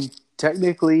 I mean,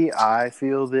 technically, I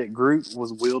feel that Groot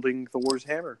was wielding Thor's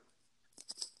hammer.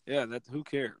 Yeah, who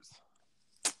cares?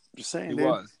 Just saying, he dude.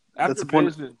 Was. After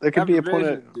Vision, there could be a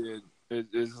point.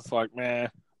 It's just like,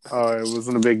 man. Oh, it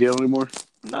wasn't a big deal anymore?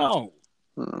 No.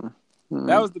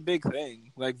 That was the big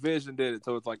thing. Like, Vision did it,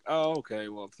 so it's like, oh, okay,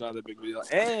 well, it's not a big deal.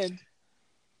 And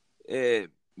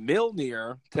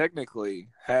Mjolnir technically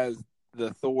has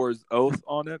the Thor's oath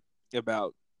on it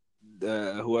about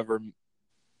whoever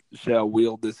shall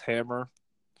wield this hammer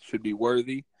should be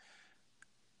worthy.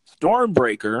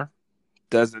 Stormbreaker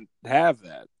doesn't have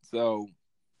that, so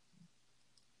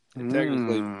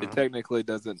it technically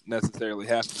doesn't necessarily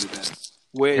have to do that.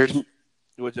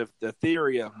 Which if the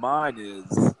theory of mine is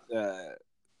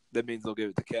that means they'll give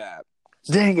it to Cap.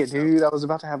 Dang it, dude! I was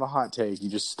about to have a hot take. You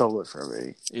just stole it from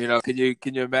me. Can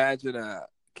you imagine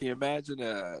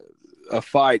a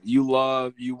fight you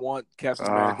love. You want Captain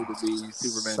America to be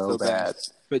Superman so bad.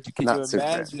 But can you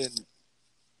imagine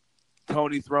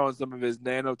Tony throwing some of his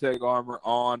nanotech armor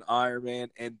on Iron Man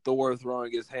and Thor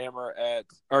throwing his hammer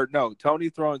Tony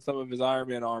throwing some of his Iron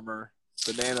Man armor,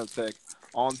 the nanotech,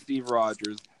 on Steve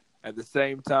Rogers. At the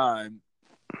same time,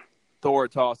 Thor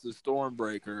tosses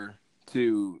Stormbreaker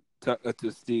to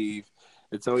Steve.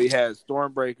 And so he has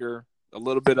Stormbreaker, a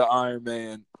little bit of Iron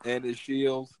Man, and his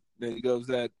shields. Then he goes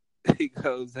at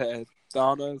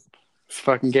Thanos. It's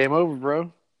fucking game over,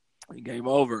 bro. Game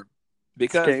over.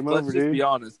 Because let's just be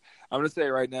honest. I'm gonna say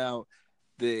right now,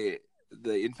 the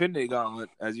Infinity Gauntlet,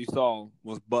 as you saw,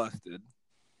 was busted.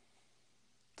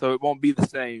 So it won't be the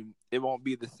same. It won't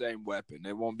be the same weapon.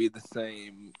 It won't be the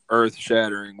same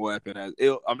earth-shattering weapon.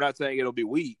 I'm not saying it'll be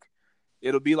weak.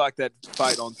 It'll be like that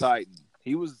fight on Titan.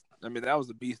 That was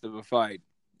a beast of a fight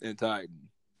in Titan.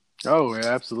 Oh, yeah,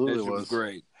 absolutely was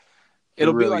great.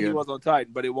 It'll really be like good. he was on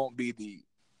Titan, but it won't be the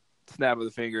snap of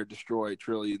the finger, destroy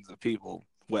trillions of people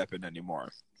weapon anymore.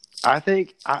 I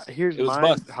think here's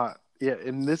my hot. Yeah,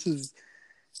 and this is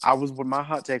my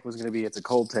hot take was going to be it's a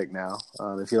cold take now.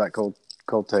 If you like cold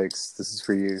takes, this is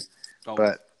for you. Oh.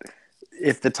 But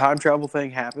if the time travel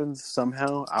thing happens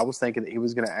somehow, I was thinking that he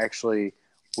was going to actually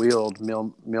wield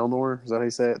Mjolnir. Is that how you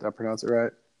say it? Did I pronounce it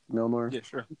right? Mjolnir? Yeah,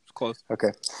 sure. It's close.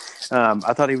 Okay. I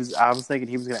was thinking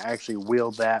he was going to actually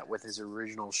wield that with his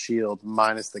original shield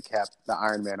minus the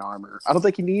Iron Man armor. I don't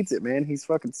think he needs it, man. He's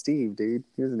fucking Steve, dude.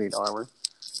 He doesn't need armor.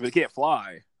 But he can't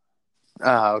fly.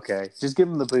 Okay. Just give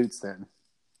him the boots then.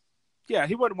 Yeah,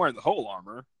 he wasn't wearing the whole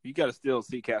armor. You got to still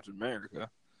see Captain America.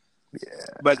 Yeah.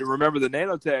 But remember the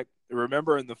nanotech.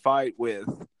 Remember in the fight with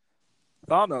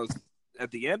Thanos,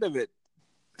 at the end of it,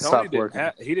 Tony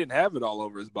didn't have it all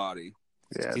over his body.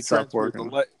 Yeah, he transported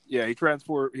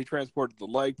he transported the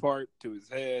leg part to his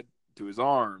head, to his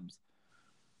arms.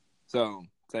 So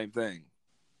same thing.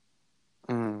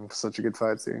 Such a good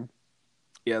fight scene.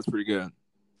 Yeah, it's pretty good.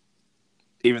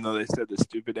 Even though they said the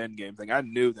stupid Endgame thing, I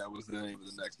knew that was the name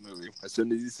of the next movie. As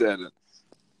soon as he said it.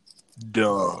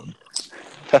 Dumb.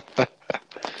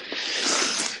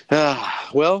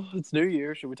 Well, it's New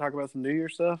Year. Should we talk about some New Year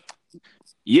stuff?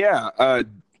 Yeah.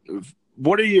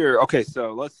 What are your... Okay,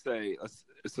 so let's say...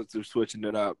 Since we're switching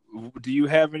it up, do you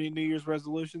have any New Year's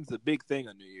resolutions? The big thing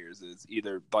on New Year's is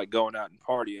either like going out and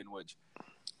partying, which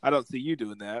I don't see you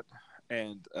doing that,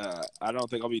 and I don't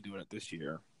think I'll be doing it this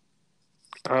year.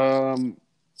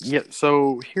 Yeah.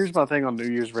 So here's my thing on New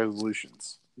Year's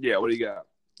resolutions. Yeah. What do you got?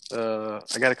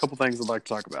 I got a couple things I'd like to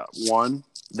talk about. One,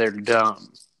 they're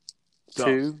dumb.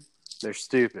 Two, they're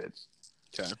stupid.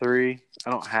 Okay. 3, I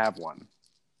don't have one.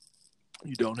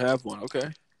 You don't have one.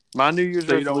 Okay. My New Year's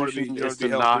resolution is to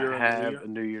not have a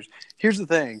New Year's. Here's the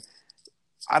thing.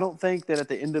 I don't think that at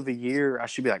the end of a year, I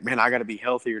should be like, man, I got to be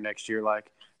healthier next year.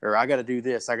 Or I got to do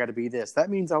this. I got to be this. That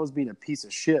means I was being a piece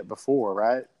of shit before,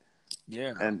 right?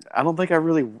 Yeah. And I don't think I've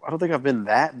been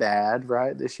that bad,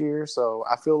 right, this year. So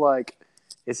I feel like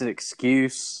it's an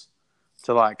excuse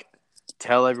to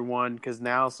tell everyone, because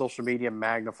now social media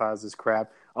magnifies this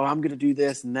crap. Oh, I'm going to do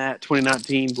this and that,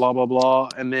 2019, blah, blah, blah.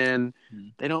 And then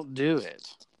they don't do it.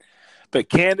 But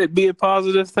can it be a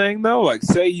positive thing, though? Like,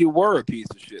 say you were a piece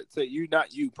of shit. Say you,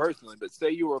 not you personally, but say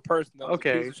you were a person that was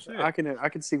a piece of shit. I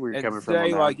can see where you're coming from. Say,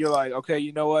 you're like, okay,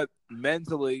 you know what?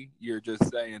 Mentally, you're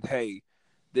just saying, hey,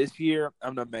 this year,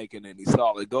 I'm not making any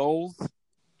solid goals,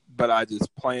 but I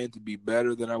just plan to be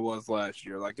better than I was last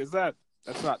year. Like, that's not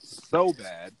so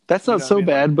bad. That's not so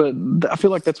bad, but I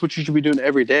feel like that's what you should be doing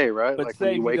every day, right? But like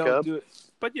when you wake up.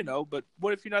 But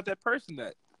what if you're not that person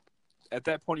that at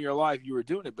that point in your life you were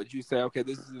doing it, but you say, okay,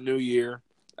 this is a new year.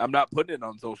 I'm not putting it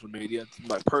on social media. It's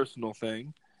my personal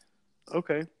thing.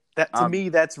 Okay. To me,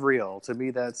 that's real. To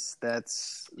me, that's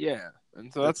yeah.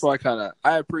 And so that's why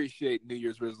I appreciate New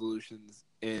Year's resolutions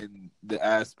in the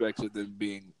aspects of them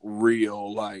being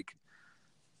real. Like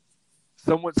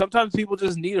sometimes people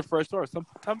just need a fresh start.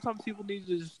 Sometimes people need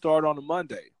to just start on a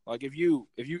Monday. Like if you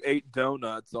ate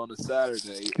donuts on a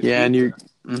Saturday, and you.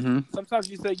 Sometimes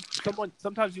you say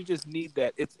sometimes you just need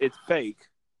that. It's fake.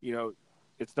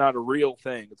 It's not a real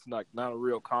thing. It's not a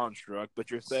real construct. But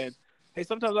you're saying, hey,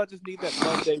 sometimes I just need that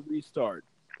Monday restart.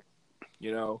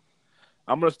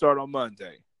 I'm going to start on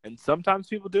Monday. And sometimes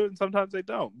people do it and sometimes they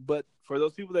don't. But for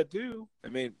those people that do,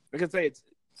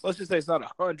 let's just say it's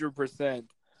not 100%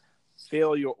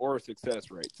 failure or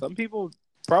success rate. Some people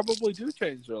probably do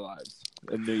change their lives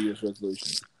in New Year's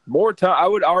resolutions. I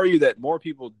would argue that more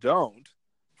people don't,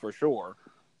 for sure.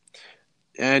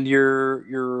 And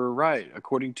you're right.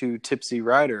 According to Tipsy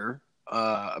Writer,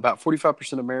 about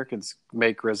 45% of Americans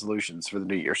make resolutions for the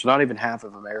new year. So not even half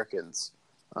of Americans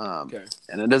Okay.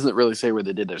 And it doesn't really say where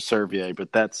they did their survey,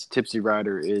 but that's Tipsy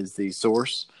Rider is the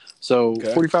source. So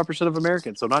 45% of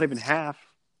Americans, so not even half,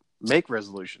 make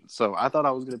resolutions. So I thought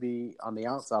I was going to be on the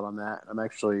outside on that. I'm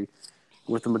actually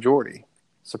with the majority.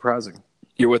 Surprising.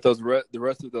 You're with those the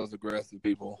rest of those aggressive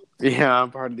people. Yeah, I'm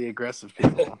part of the aggressive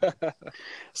people.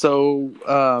 So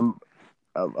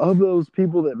of those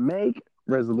people that make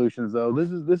resolutions, though, this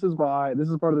is part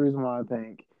of the reason why I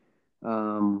think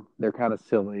they're kind of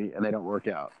silly and they don't work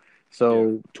out.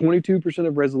 So 22%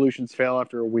 of resolutions fail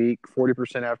after a week,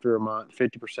 40% after a month,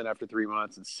 50% after 3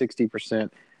 months, and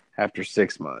 60% after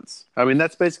 6 months. I mean,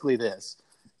 that's basically this.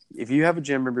 If you have a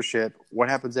gym membership, what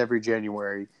happens every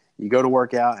January? You go to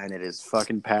work out and it is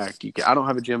fucking packed. I don't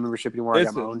have a gym membership anymore. I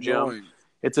got my own gym.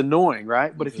 It's annoying,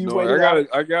 right? But if you wait it out,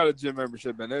 I got a gym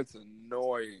membership and it's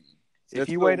annoying. If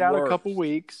you wait out a couple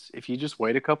weeks, if you just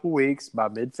wait a couple weeks, by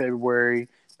mid-February,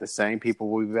 the same people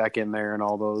will be back in there, and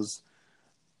all those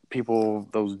people,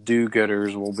 those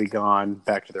do-gooders, will be gone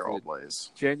back to their old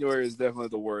ways. January is definitely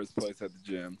the worst place at the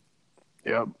gym.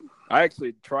 Yep. I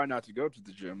actually try not to go to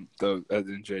the gym though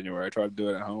in January. I try to do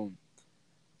it at home.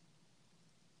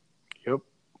 Yep.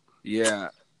 Yeah.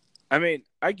 I mean,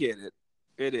 I get it.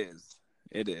 It is.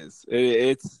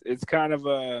 It's kind of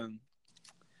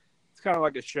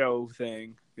like a show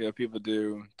thing, people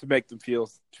do to make them feel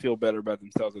better about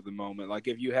themselves at the moment. Like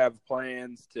if you have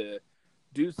plans to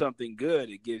do something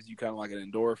good, it gives you kind of like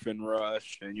an endorphin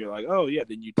rush, and you're like, oh yeah,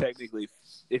 then you technically,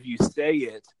 if you say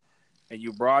it and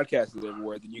you broadcast it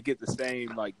everywhere, then you get the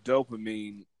same like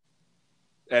dopamine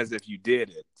as if you did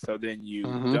it. So then you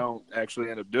don't actually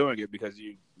end up doing it because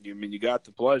you got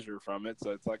the pleasure from it.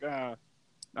 So it's like, I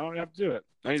don't have to do it.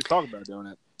 I need to talk about doing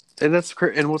it. And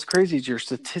and what's crazy is you're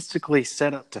statistically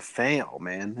set up to fail,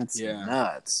 man. That's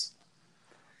nuts.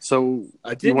 So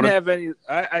I didn't have any.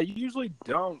 I usually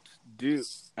don't do.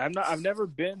 I've never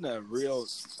been a real.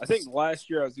 I think last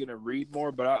year I was going to read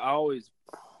more, but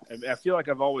I feel like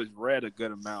I've always read a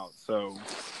good amount. So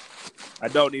I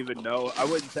don't even know. I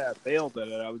wouldn't say I failed at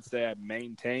it. I would say I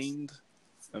maintained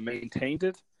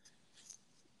it.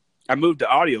 I moved to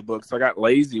audiobooks, so I got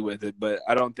lazy with it, but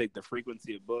I don't think the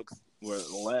frequency of books were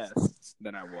less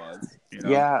than I was.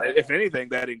 Yeah. If anything,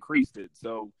 that increased it.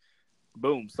 So,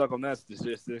 boom, suck on that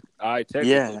statistic. I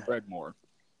technically read more.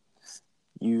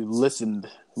 You listened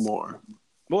more.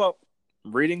 Well,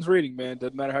 reading's reading, man.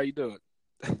 Doesn't matter how you do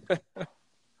it.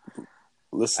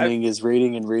 Listening is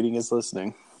reading, and reading is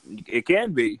listening. It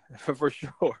can be, for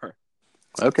sure.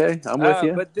 Okay, I'm with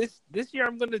you. But this year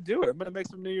I'm going to do it. I'm going to make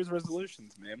some New Year's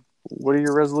resolutions, man. What are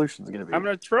your resolutions going to be? I'm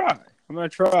going to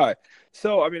try.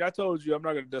 So, I mean, I told you I'm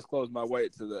not going to disclose my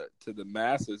weight to the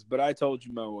masses, but I told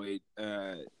you my weight.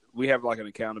 We have like an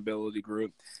accountability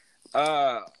group.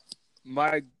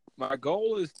 My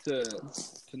goal is to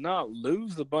not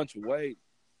lose a bunch of weight.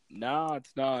 No,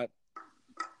 it's not.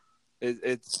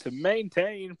 It's to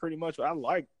maintain pretty much. I'm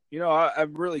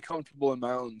really comfortable in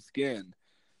my own skin.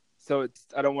 So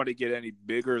I don't want to get any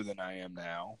bigger than I am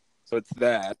now. So it's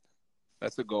that.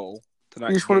 That's a goal. You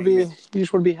just want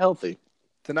to be healthy.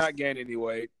 To not gain any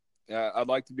weight. I'd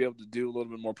like to be able to do a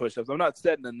little bit more push-ups. I'm not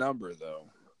setting a number though.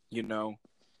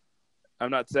 I'm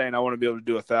not saying I want to be able to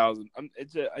do 1,000.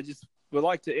 I just would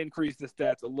like to increase the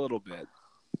stats a little bit.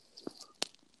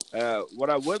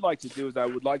 What I would like to do is I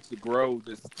would like to grow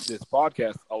this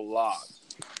podcast a lot.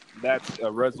 That's a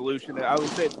resolution. I would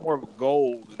say it's more of a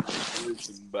goal than a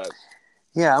resolution, but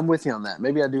yeah, I'm with you on that.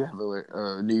 Maybe I do have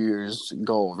a New Year's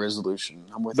goal resolution.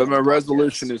 I'm with. But my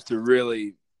resolution is to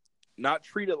really not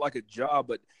treat it like a job,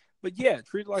 but yeah,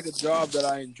 treat it like a job that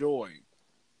I enjoy.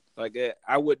 Like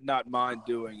I would not mind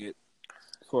doing it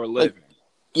for a living.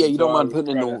 You don't mind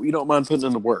putting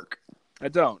in the work. I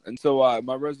don't, and so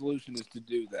my resolution is to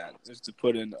do that. Is to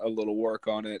put in a little work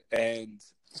on it, and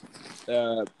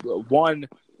one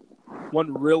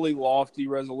really lofty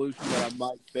resolution that I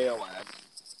might fail at.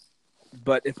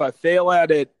 But if I fail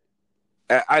at it,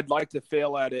 I'd like to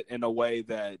fail at it in a way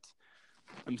that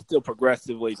I'm still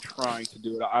progressively trying to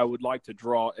do it. I would like to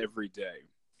draw every day.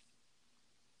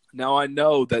 Now, I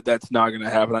know that that's not going to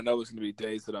happen. I know there's going to be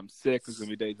days that I'm sick. There's going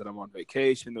to be days that I'm on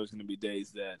vacation. There's going to be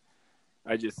days that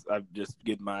I'm just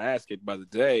getting my ass kicked by the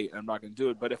day, and I'm not going to do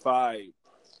it. But if I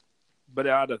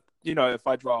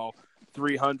draw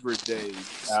 300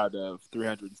 days out of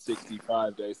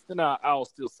 365 days, then I'll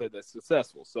still say that's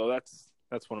successful. So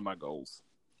that's one of my goals.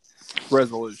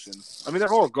 Resolutions. I mean, they're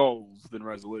more goals than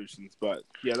resolutions, but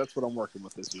yeah, that's what I'm working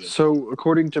with this year. So,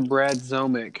 according to Brad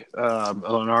Zomick,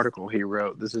 an article he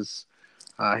wrote,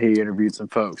 he interviewed some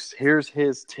folks. Here's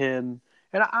his 10,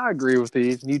 and I agree with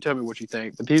these, and you tell me what you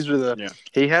think. But these are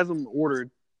he has them ordered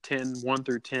 1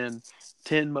 through 10,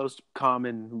 10 most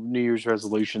common New Year's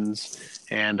resolutions,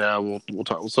 and we'll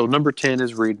talk. So number 10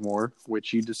 is read more,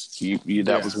 which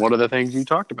that was one of the things you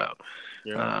talked about.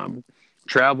 Yeah.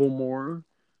 Travel more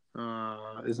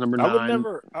is number 9.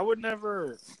 I would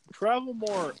never travel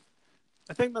more.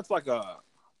 I think that's like a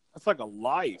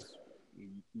life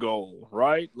goal,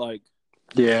 right? Like,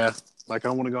 yeah, like I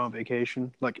want to go on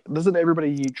vacation. Like, doesn't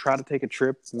everybody try to take a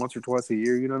trip once or twice a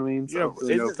year? You know what I mean? So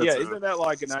isn't that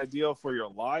like an ideal for your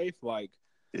life? Like,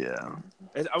 yeah,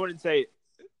 I wouldn't say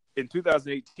in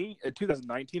 2019,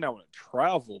 I want to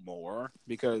travel more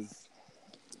because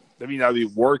I mean I'd be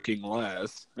working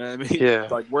less. I mean,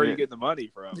 like, where are you getting the money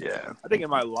from? Yeah, I think in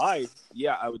my life,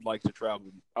 I would like to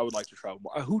travel. I would like to travel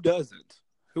more. Who doesn't?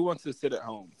 Who wants to sit at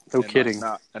home? No kidding.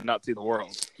 Not see the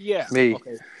world. Yeah, me.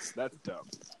 Okay, that's dumb.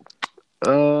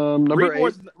 Number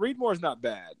 8. Read more is not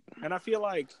bad, and I feel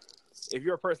like if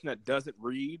you're a person that doesn't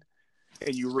read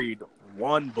and you read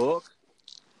one book,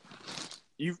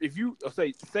 if you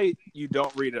say you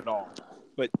don't read at all,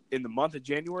 but in the month of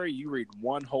January you read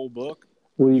one whole book,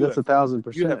 well, that's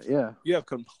 1,000%. You have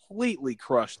completely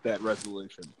crushed that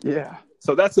resolution. Yeah.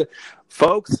 So that's it,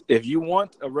 folks. If you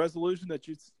want a resolution that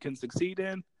you can succeed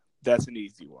in, that's an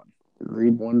easy one.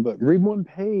 Read one book. Read one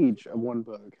page of one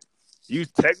book. You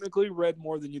technically read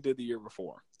more than you did the year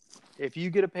before. If you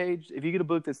get a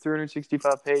book that's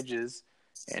 365 pages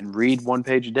and read one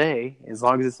page a day, as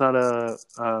long as it's not a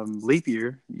leap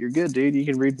year, you're good, dude. You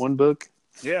can read one book.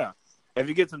 Yeah. If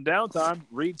you get some downtime,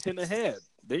 read 10 ahead.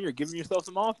 Then you're giving yourself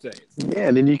some off days. Yeah,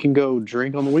 and then you can go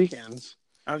drink on the weekends.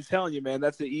 I'm telling you, man,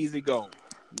 that's an easy goal.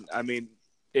 I mean,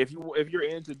 if you're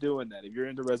into doing that, if you're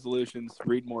into resolutions,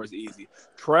 read more is easy.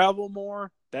 Travel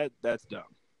more, that's dumb.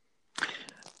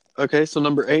 Okay, so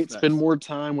number 8, spend more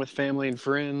time with family and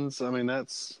friends. I mean,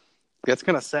 that's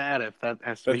kind of sad if that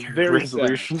has to be your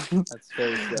resolution. That's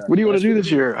very sad. What do you want to do this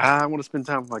year? I want to spend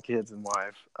time with my kids and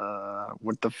wife.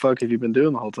 What the fuck have you been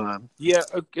doing the whole time? Yeah,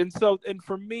 and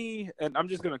for me, and I'm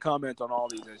just going to comment on all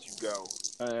these as you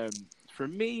go. For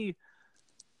me,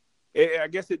 I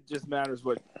guess it just matters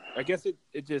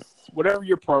it just whatever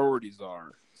your priorities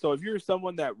are. So if you're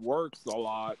someone that works a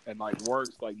lot and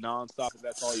works nonstop and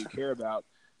that's all you care about,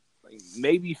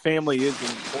 maybe family isn't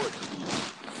important to you.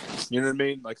 You know what I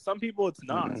mean? Like, some people it's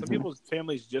not. Mm-hmm. Some people's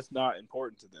family is just not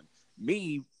important to them.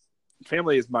 Me,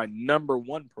 family is my number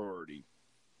one priority.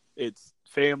 It's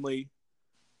family,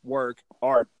 work,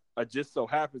 art. It just so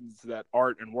happens that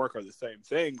art and work are the same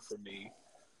thing for me.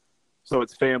 So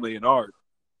it's family and art.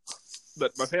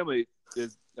 But my family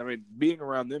being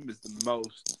around them is the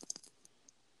most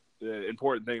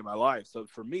important thing in my life. So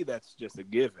for me, that's just a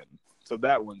given. So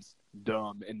that one's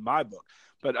dumb in my book.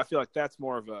 But I feel like that's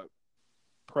more of a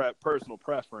personal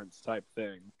preference type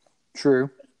thing. True.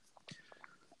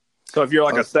 So if you're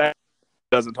like a sad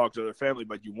doesn't talk to their family,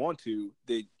 but you want to,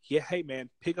 then hey man,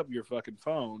 pick up your fucking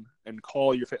phone and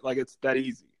call your family. Like, it's that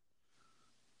easy.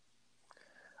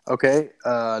 Okay,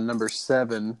 number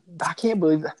 7. I can't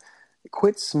believe that.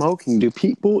 Quit smoking. Do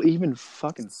people even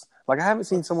fucking I haven't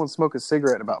seen someone smoke a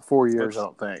cigarette in about 4 years. I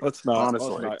don't think. Let's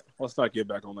not get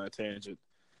back on that tangent.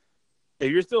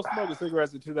 If you're still smoking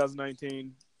cigarettes in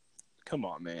 2019, come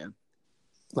on, man.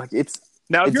 If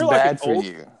you're bad for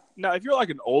you. Now, if you're like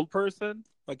an old person,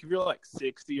 like if you're like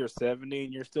 60 or 70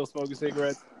 and you're still smoking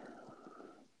cigarettes,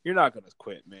 you're not gonna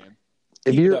quit, man.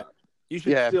 You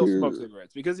should still smoke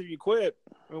cigarettes, because if you quit,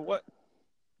 what?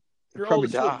 You're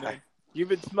probably old shit, man. You've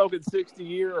been smoking 60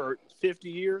 years or 50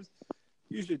 years.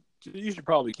 You should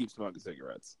probably keep smoking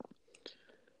cigarettes.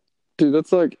 Dude,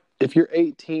 that's like, if you're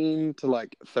 18 to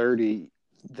 30,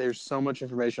 there's so much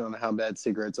information on how bad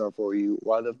cigarettes are for you.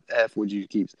 Why the F would you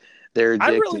keep? They're addicting.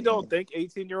 I really don't think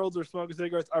 18-year-olds are smoking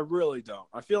cigarettes. I really don't.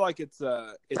 I feel like it's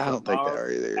I don't think they are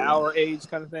either. Our age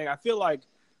kind of thing. I feel like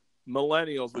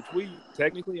millennials, which we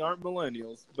technically aren't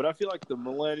millennials, but I feel like the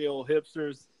millennial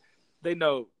hipsters, they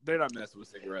know they're not messing with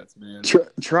cigarettes, man.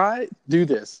 Do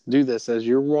this as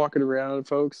you're walking around,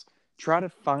 folks. Try to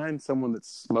find someone that's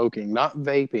smoking, not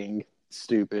vaping.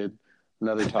 Stupid.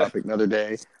 Another topic, another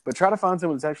day. But try to find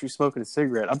someone that's actually smoking a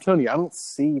cigarette. I'm telling you, I don't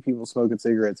see people smoking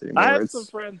cigarettes anymore. I have some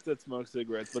friends that smoke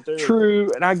cigarettes, but they're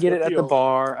true, and I get it at the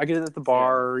bar.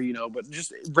 But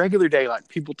just regular day,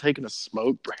 people taking a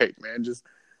smoke break, man. Just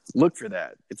look for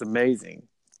that. It's amazing.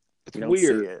 It's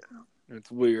weird.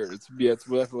 It's weird. It's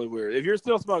definitely weird. If you're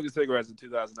still smoking cigarettes in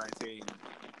 2019,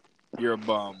 you're a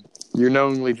bum. You're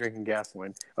knowingly drinking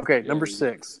gasoline. Okay, number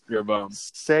 6. You're a bum.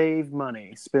 Save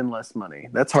money. Spend less money.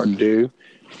 That's hard to do.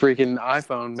 Freaking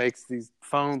iPhone makes these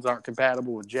phones aren't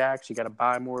compatible with jacks. You got to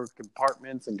buy more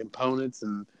compartments and components,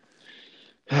 and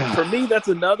For me, that's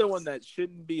another one that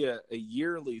shouldn't be a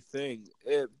yearly thing.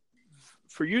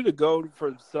 For you to go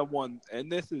for someone,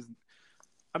 and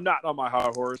I'm not on my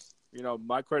high horse.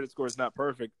 My credit score is not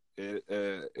perfect.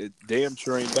 It damn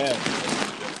sure ain't bad.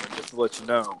 Just to let you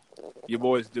know, your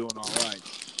boy's doing all right.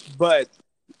 But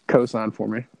cosign for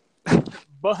me.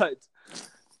 But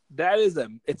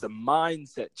it's a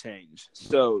mindset change.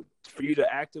 So for you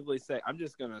to actively say, I'm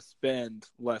just going to spend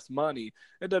less money,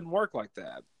 it doesn't work like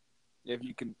that.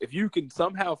 If you can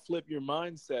somehow flip your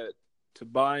mindset to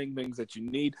buying things that you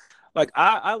need, like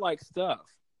I like stuff.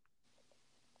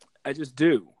 I just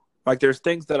do. Like there's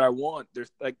things that I want.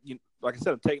 There's like I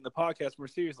said, I'm taking the podcast more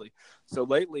seriously. So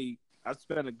lately, I've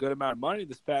spent a good amount of money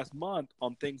this past month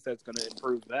on things that's going to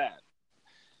improve that.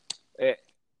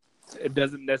 It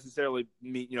doesn't necessarily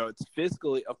mean it's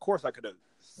fiscally. Of course, I could have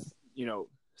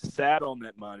sat on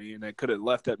that money and I could have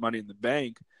left that money in the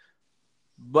bank.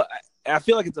 But I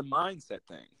feel like it's a mindset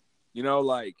thing.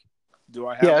 Like, do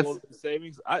I have a little bit of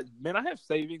savings? I have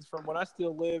savings from when I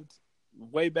still lived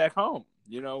way back home.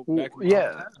 Back in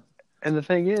hometown. And the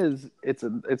thing is, it's a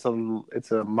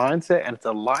mindset and it's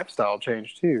a lifestyle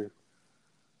change too.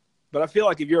 But I feel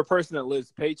like if you're a person that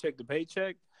lives paycheck to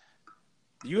paycheck,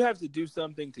 you have to do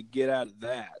something to get out of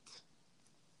that.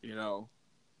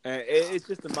 And it's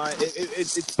just a mind. It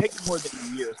takes more than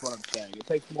a year. Is what I'm saying. It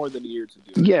takes more than a year to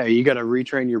do it. Yeah, you got to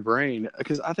retrain your brain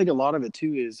because I think a lot of it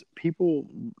too is people.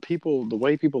 The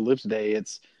way people live today,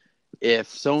 it's if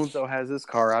so and so has this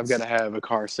car, I've got to have a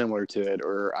car similar to it,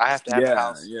 or I have to have a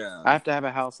house. Yeah. I have to have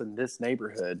a house in this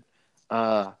neighborhood.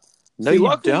 No, See, you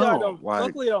luckily don't. I don't.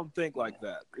 Luckily, I don't think like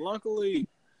that. Luckily,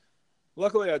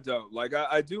 I don't. Like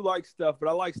I do like stuff, but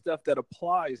I like stuff that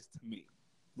applies to me.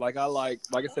 Like I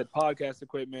said, podcast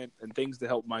equipment and things to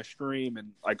help my stream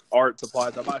and like art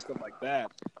supplies. I buy stuff like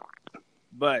that.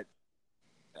 But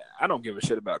I don't give a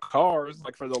shit about cars.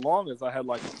 Like for the longest, I had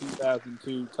like a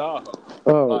 2002 Tahoe.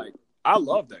 Oh. Like I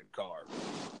love that car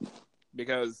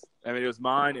because it was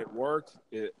mine. It worked.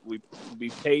 We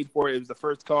paid for it. It was the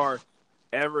first car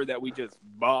ever that we just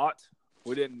bought.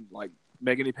 We didn't like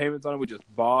make any payments on it. We just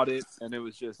bought it, and it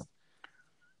was just.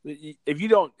 If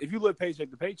you live paycheck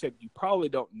to paycheck, you probably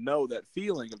don't know that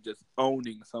feeling of just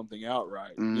owning something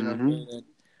outright. Mm-hmm. You know what I mean? And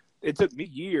it took me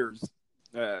years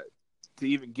to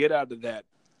even get out of that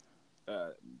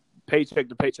paycheck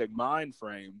to paycheck mind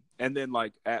frame, and then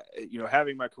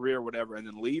having my career or whatever, and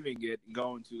then leaving it and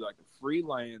going to like a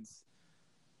freelance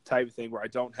type of thing where I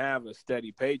don't have a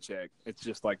steady paycheck. It's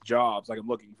just like jobs. Like I'm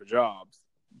looking for jobs.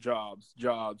 You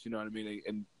know what I mean?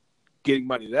 And getting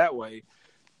money that way.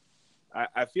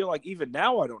 I feel like even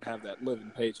now I don't have that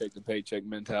living paycheck to paycheck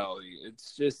mentality.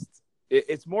 It's just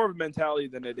it's more of a mentality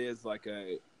than it is like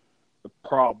a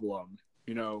problem.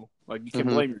 Like you can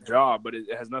blame your job, but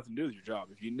it has nothing to do with your job.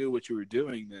 If you knew what you were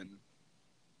doing, then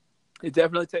it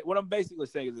definitely what I'm basically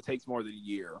saying is it takes more than a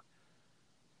year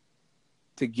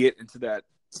to get into that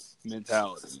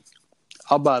mentality.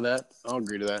 I'll buy that. I'll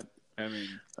agree to that. I mean,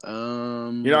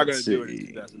 you're not going to do it in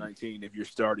 2019 if you're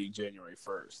starting January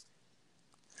 1st.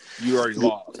 You already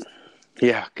lost.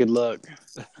 Yeah, good luck.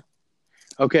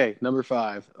 Okay, number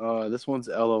 5. This one's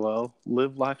LOL.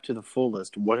 Live life to the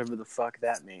fullest, whatever the fuck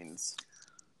that means.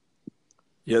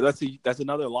 Yeah, that's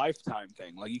another lifetime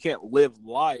thing. Like you can't live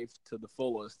life to the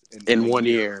fullest in 1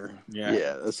 year.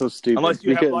 Yeah, that's so stupid. Unless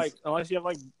you have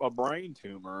like a brain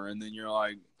tumor, and then you're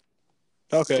like,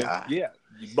 okay, yeah,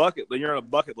 you're in a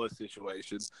bucket list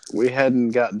situation. We hadn't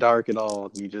got dark at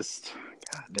all. You just,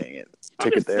 God dang it,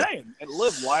 took it there. Saying, and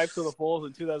live life to the fullest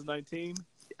in 2019.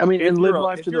 I mean,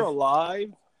 if you're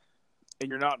alive, and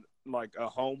you're not like a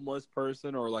homeless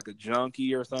person or like a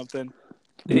junkie or something.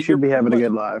 You should be having a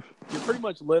good life. You're pretty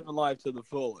much living life to the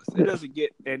fullest. It doesn't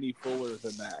get any fuller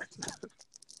than that.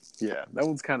 Yeah, that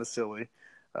one's kind of silly.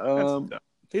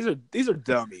 These are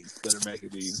dummies that are making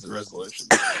these resolutions.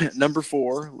 Number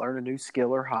 4, learn a new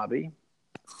skill or hobby.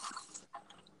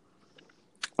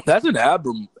 That's an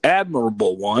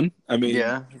admirable one. I mean,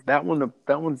 yeah, that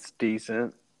one's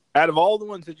decent. Out of all the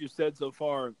ones that you said so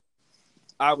far,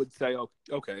 I would say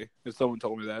okay if someone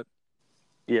told me that.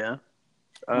 Yeah.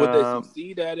 Would they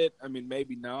succeed at it? I mean,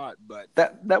 maybe not, but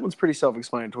that one's pretty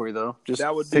self-explanatory, though. Just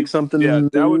that would pick something. Yeah, new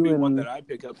that would be one that I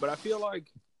pick up. But I feel like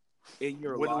in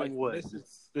your life,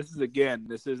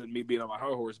 this isn't me being on my high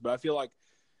horse, but I feel like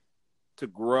to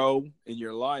grow in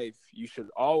your life, you should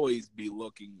always be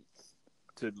looking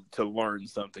to learn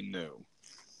something new.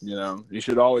 You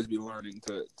should always be learning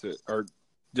to or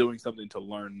doing something to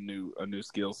learn a new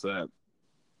skill set.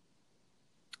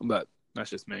 But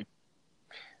that's just me.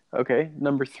 Okay,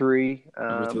 number 3.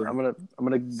 I'm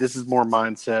gonna. This is more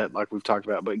mindset, like we've talked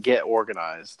about, but get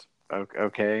organized.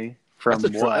 Okay. From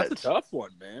what? That's a tough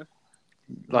one, man.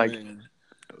 Like, I mean,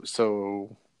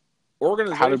 so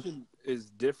organization is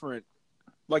different.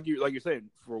 Like you're saying,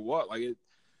 for what?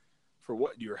 For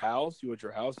what? Your house? You want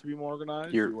your house to be more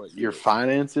organized? your You want your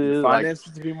finances, your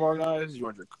finances to be more organized? You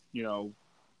want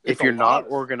if you're not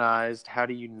organized, how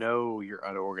do you know you're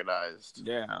unorganized?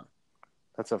 Yeah.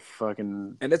 That's a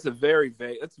fucking. And it's a very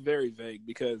vague. That's very vague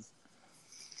because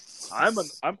I'm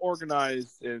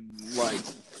organized in like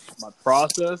my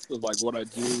process of like what I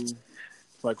do.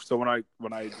 Like, so when I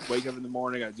wake up in the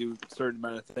morning, I do a certain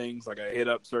amount of things. Like I hit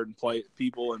up certain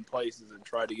people and places and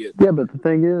try to get. Yeah, but the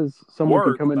thing is, someone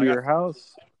could come into like your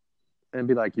house and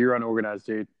be like, "You're unorganized,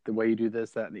 dude. The way you do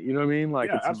this, that, and you know what I mean? Like,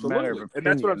 yeah, it's absolutely. a matter of opinion." And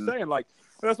that's what I'm saying. Like,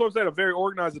 that's what I'm saying. I'm very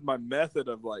organized in my method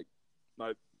of like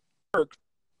my work.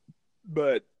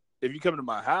 But if you come to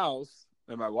my house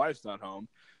and my wife's not home,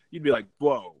 you'd be like,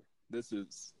 "Whoa, this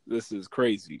is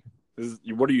crazy.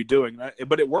 What are you doing?"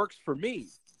 But it works for me.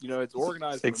 It's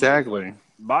organized. Exactly. Like,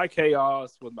 my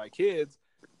chaos with my kids,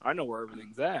 I know where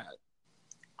everything's at.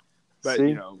 But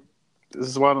See? This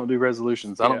is why I don't do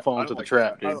resolutions. I don't fall into the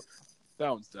trap, dude.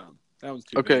 That one's dumb. That one's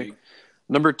too okay. big.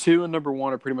 Number 2 and number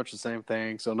 1 are pretty much the same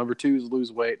thing. So number 2 is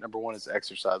lose weight. Number 1 is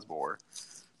exercise more.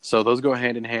 So those go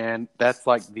hand in hand. That's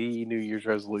like the New Year's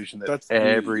resolution that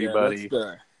everybody.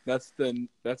 That's the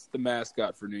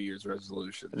mascot for New Year's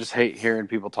resolution. I just hate hearing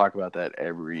people talk about that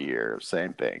every year.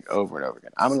 Same thing over and over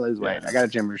again. I'm gonna lose weight. I got a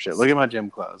gym membership. Look at my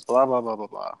gym clothes. Blah blah blah blah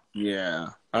blah. Yeah,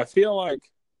 I feel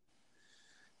like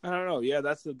I don't know. Yeah,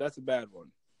 that's a bad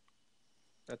one.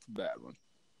 That's a bad one.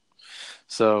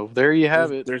 So there you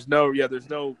have it. There's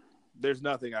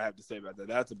nothing I have to say about that.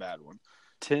 That's a bad one.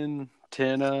 10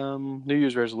 New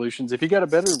Year's resolutions. If you got a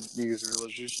better New Year's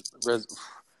resolution,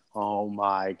 oh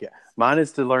my God. Mine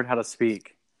is to learn how to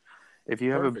speak. If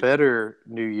you have a better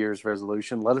New Year's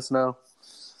resolution, let us know.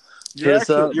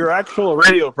 Your actual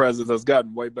radio presence has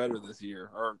gotten way better this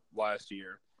year or last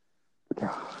year.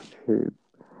 God, dude.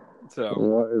 So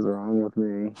what is wrong with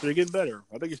me? You're getting better.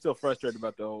 I think you're still frustrated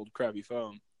about the old crappy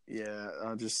phone.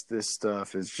 Yeah, this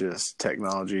stuff is just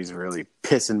technology is really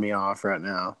pissing me off right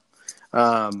now.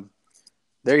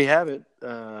 There you have it.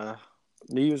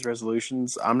 New Year's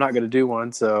resolutions. I'm not going to do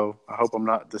one, so I hope I'm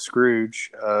not the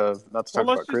Scrooge of not to talk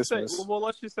about Christmas.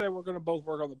 Let's just say we're going to both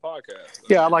work on the podcast.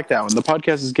 Yeah, I like that one. The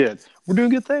podcast is good. We're doing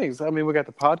good things. I mean, we got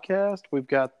the podcast. We've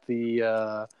got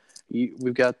the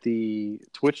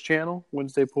Twitch channel,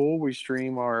 Wednesday Pool. We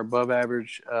stream our above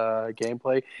average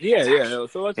gameplay. Yeah.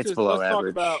 So let's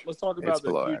talk about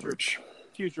the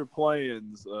future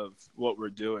plans of what we're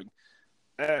doing.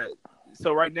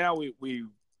 So right now we've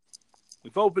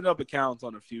opened up accounts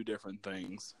on a few different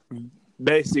things,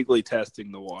 basically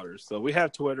testing the waters. So we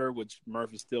have Twitter, which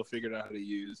Murph is still figuring out how to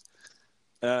use,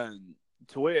 and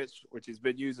Twitch, which he's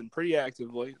been using pretty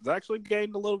actively. It's actually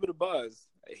gained a little bit of buzz.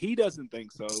 He doesn't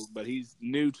think so, but he's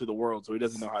new to the world, so he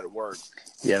doesn't know how it works.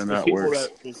 Yeah, I don't know how it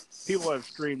works. People that have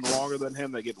streamed longer than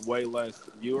him, they get way less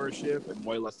viewership and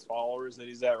way less followers than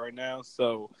he's at right now.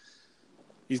 So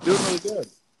he's doing really good.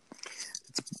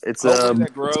 It's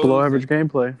below average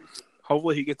gameplay.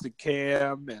 Hopefully he gets a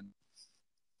cam and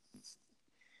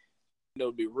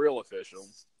it'll be real official.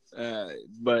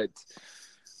 But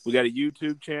we got a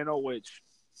YouTube channel, which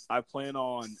I plan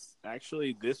on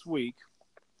actually this week.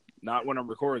 Not when I'm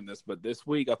recording this, but this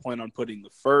week I plan on putting the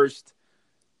first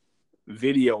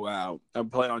video out. I'm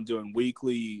planning on doing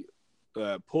weekly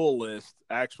pull list,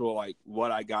 actual like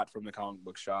what I got from the comic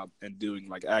book shop, and doing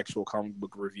like actual comic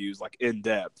book reviews, like in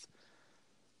depth,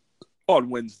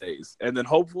 on Wednesdays. And then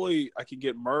hopefully I can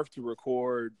get Murph to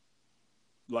record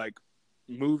like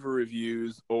movie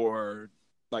reviews or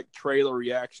like trailer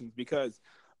reactions, because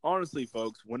honestly,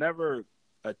 folks, whenever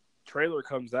a trailer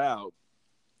comes out,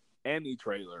 any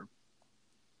trailer,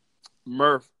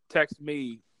 Murph texts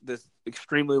me this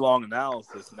extremely long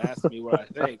analysis and asks me what I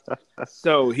think.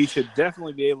 So he should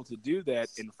definitely be able to do that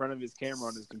in front of his camera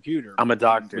on his computer. I'm a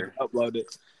doctor. Upload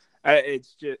it.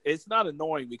 It's not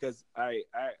annoying because I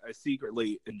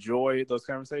secretly enjoy those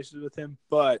conversations with him,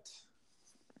 but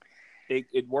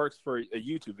it works for a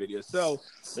YouTube video. So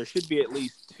there should be at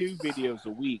least 2 videos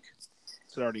a week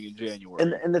starting in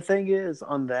January. And the thing is,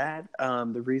 on that,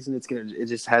 the reason it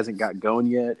just hasn't got going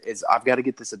yet is I've got to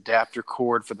get this adapter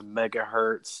cord for the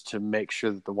megahertz to make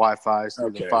sure that the Wi-Fi is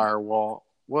through the firewall.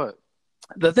 What?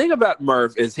 The thing about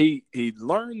Murph is he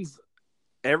learns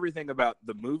everything about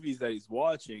the movies that he's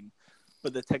watching,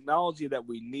 but the technology that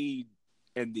we need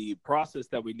and the process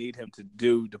that we need him to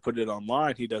do to put it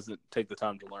online, he doesn't take the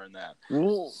time to learn that.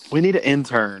 We need an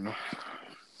intern.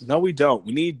 No, we don't.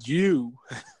 We need you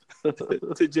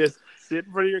to just sit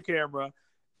in front of your camera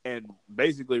and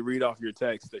basically read off your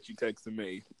text that you texted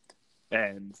me,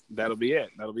 and that'll be it.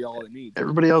 That'll be all it needs.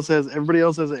 Everybody else has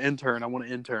an intern. I want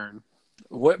an intern.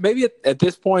 What? Maybe at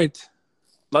this point,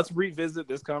 let's revisit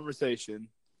this conversation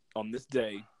on this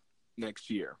day next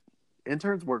year.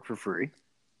 Interns work for free.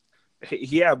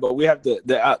 Yeah, but we have to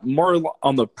more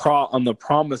on the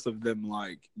promise of them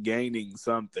like gaining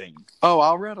something. Oh,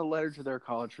 I'll write a letter to their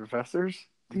college professors.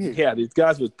 Dude. Yeah, these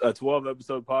guys with a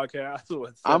 12-episode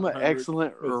podcast. I'm an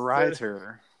excellent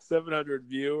writer. 700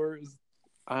 viewers.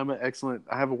 I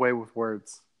have a way with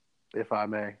words, if I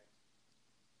may.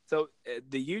 So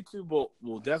the YouTube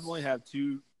will definitely have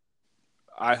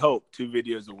I hope, 2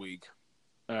 videos a week.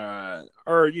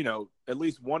 Or, at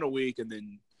least one a week, and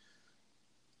then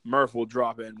Murph will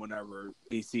drop in whenever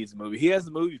he sees a movie. He has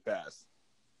the movie pass,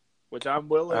 which I'm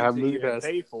willing to even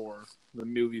pay for the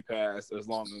movie pass as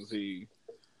long as he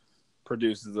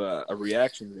produces a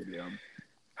reaction video.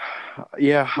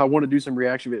 Yeah, I want to do some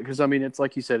reaction video because, I mean, it's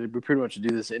like you said, we pretty much do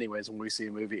this anyways when we see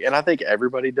a movie. And I think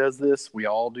everybody does this. We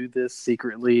all do this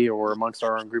secretly or amongst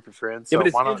our own group of friends. So but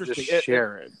it's why not just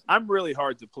share it? I'm really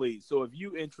hard to please. So if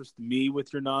you interest me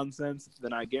with your nonsense,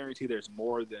 then I guarantee there's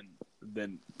more than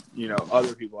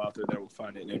other people out there that will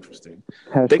find it interesting.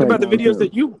 Think about the videos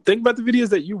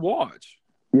that you watch.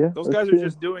 Yeah, those guys are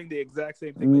just doing the exact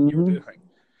same thing that you're doing.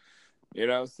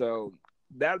 So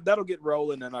that'll get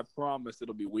rolling, and I promise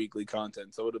it'll be weekly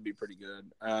content, so it'll be pretty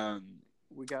good.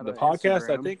 We got the podcast.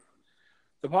 Instagram. I think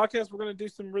the podcast we're going to do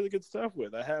some really good stuff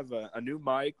with. I have a new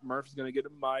mic. Murph's going to get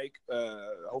a mic,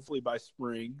 hopefully by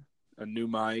spring. A new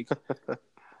mic.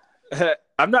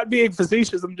 I'm not being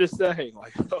facetious. I'm just saying,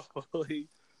 like, hopefully.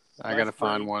 I got to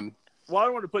find one. Well, I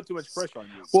don't want to put too much pressure on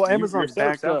you. Well, Amazon's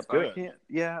backed up. I can't.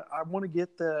 Yeah, I want to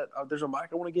get that. There's a mic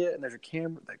I want to get, and there's a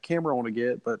camera. That camera I want to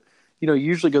get, but you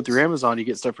usually go through Amazon, you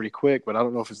get stuff pretty quick. But I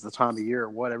don't know if it's the time of year or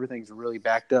what. Everything's really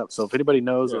backed up. So if anybody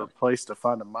knows a place to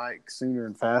find a mic sooner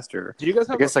and faster, do you guys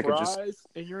have a Fry's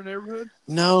in your neighborhood?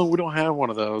 No, we don't have one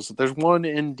of those. There's one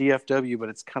in DFW, but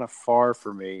it's kind of far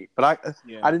for me. But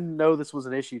I didn't know this was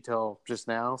an issue till just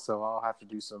now, so I'll have to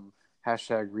do some #,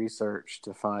 research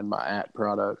to find my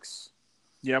products.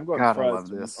 Yeah, I'm going to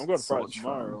Fry's. I'm going to Fry's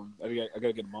tomorrow. I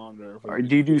gotta get a monitor.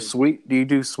 Do you do sweet? Do you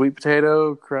do sweet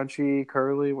potato, crunchy,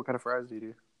 curly? What kind of fries do you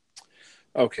do?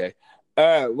 Okay.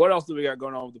 What else do we got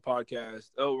going on with the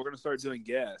podcast? Oh, we're gonna start doing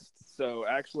guests. So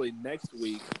actually, next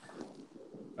week,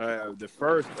 the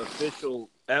first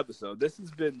official episode. This has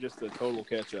been just a total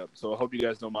catch up. So I hope you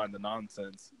guys don't mind the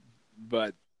nonsense.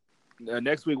 But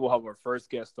next week we'll have our first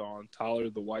guest on,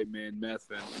 Tyler the White Man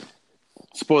Methvin.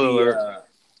 Spoiler alert.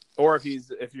 Or if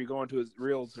you're going to his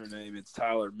realtor name, it's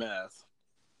Tyler Meth.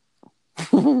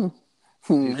 He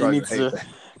needs to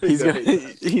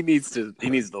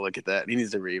look at that. He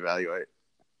needs to reevaluate.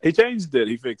 He changed it.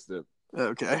 He fixed it.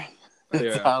 Okay.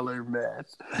 Yeah. Tyler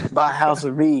Meth. Buy a house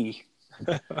of me.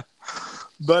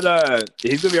 But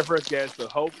he's gonna be our first guest, so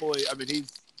hopefully, I mean,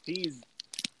 he's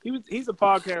a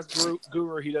podcast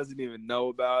guru he doesn't even know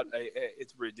about.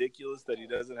 It's ridiculous that he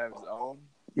doesn't have his own.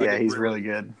 Yeah, he's really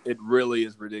good. It really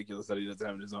is ridiculous that he doesn't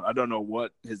have his own. I don't know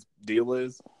what his deal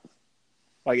is.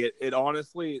 Like it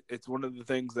honestly, it's one of the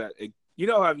things that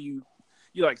how you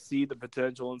like see the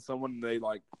potential in someone. And they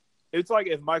like, it's like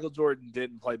if Michael Jordan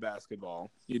didn't play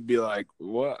basketball, you'd be like,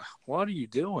 what are you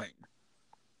doing?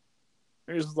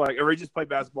 It's just like, or he just played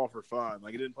basketball for fun.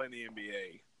 Like he didn't play in the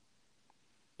NBA.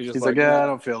 He's like, I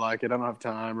don't feel like it. I don't have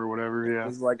time or whatever. Yeah.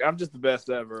 He's like, I'm just the best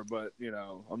ever, but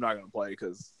I'm not gonna play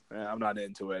because I'm not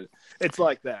into it. It's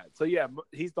like that. So yeah,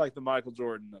 he's like the Michael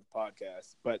Jordan of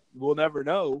podcasts, but we'll never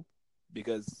know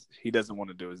because he doesn't want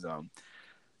to do his own.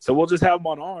 So we'll just have him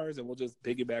on ours, and we'll just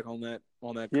piggyback on that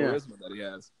charisma that he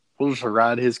has. We'll just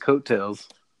ride his coattails.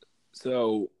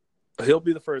 So he'll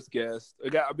be the first guest. We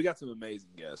got some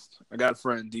amazing guests. I got a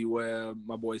friend D Webb,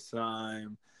 my boy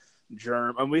Sime,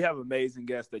 Germ, and we have amazing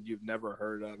guests that you've never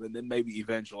heard of, and then maybe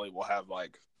eventually we'll have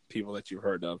like people that you've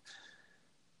heard of.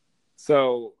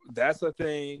 So that's a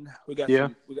thing. We got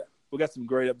some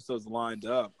great episodes lined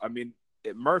up. I mean,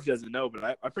 Murph doesn't know,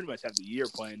 but I pretty much have the year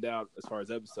planned out as far as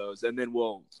episodes, and then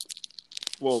we'll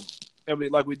I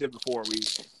mean, like we did before, we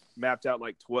mapped out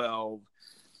like 12,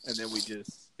 and then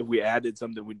if we added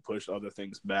something, we'd push other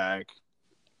things back.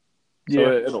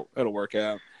 So it'll work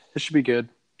out. It should be good.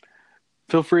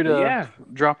 Feel free to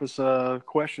drop us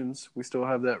questions. We still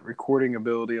have that recording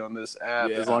ability on this app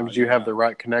as long as you have the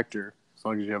right connector. As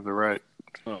long as you have the right.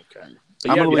 Okay.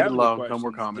 I'm going to leave it alone. No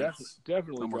more comments.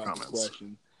 Definitely no drop the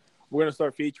questions. We're going to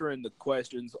start featuring the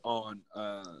questions on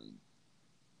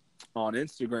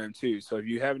Instagram too. So if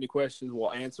you have any questions,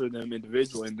 we'll answer them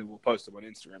individually and then we'll post them on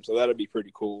Instagram. So that'll be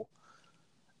pretty cool.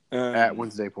 At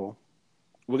Wednesday Pool.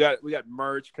 We got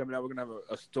merch coming out. We're gonna have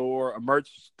a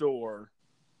merch store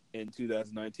in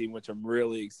 2019, which I'm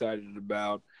really excited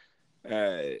about.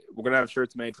 We're gonna have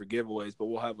shirts made for giveaways, but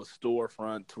we'll have a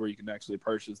storefront where you can actually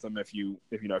purchase them if you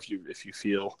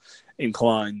feel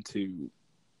inclined to,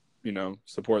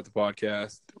 support the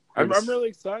podcast. I'm really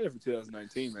excited for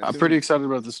 2019, man. I'm pretty excited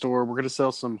about the store. We're gonna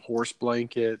sell some horse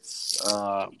blankets,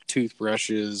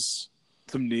 toothbrushes,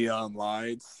 some neon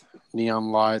lights,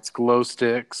 glow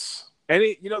sticks.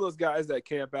 Those guys that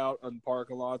camp out on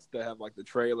parking lots that have like the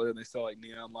trailer and they sell like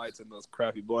neon lights and those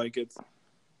crappy blankets.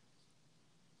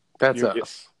 That's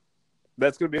us.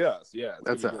 That's gonna be us. Yeah,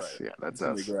 that's us. Yeah, that's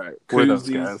us. Great. We're those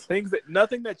guys.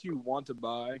 Nothing that you want to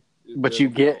buy, but you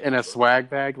get in a swag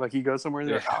bag. Like you go somewhere and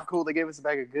they're like, "Oh, cool! They gave us a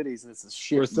bag of goodies," and it's this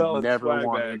shit we're selling never swag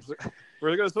wanted. bags.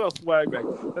 We're gonna sell swag bags.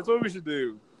 That's what we should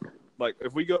do. Like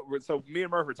if we go, so me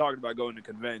and Murph are talking about going to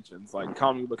conventions, like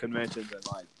comic book conventions, and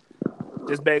like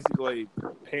just basically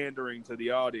pandering to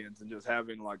the audience and just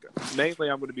having like. Mainly,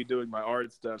 I'm going to be doing my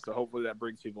art stuff, so hopefully that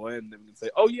brings people in. And then we can say,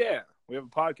 "Oh yeah, we have a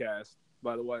podcast."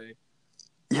 By the way,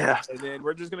 yeah, and then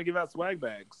we're just gonna give out swag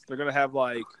bags. They're gonna have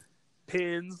like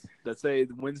pins that say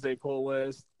the Wednesday pull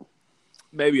list,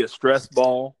 maybe a stress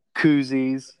ball,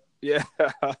 koozies, yeah,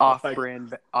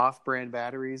 off-brand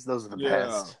batteries. Those are the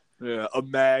best. Yeah, a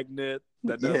magnet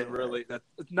that doesn't really.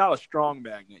 It's not a strong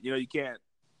magnet. You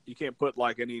can't put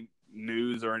like any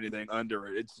news or anything under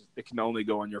it. It can only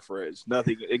go on your fridge.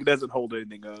 Nothing. It doesn't hold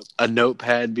anything up. A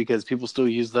notepad because people still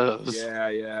use those.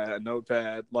 Yeah, a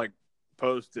notepad like.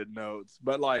 Post-it notes,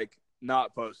 but like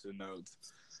not post-it notes,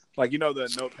 like the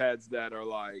notepads that are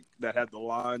like that have the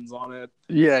lines on it.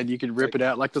 Yeah, and you can rip it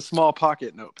out like the small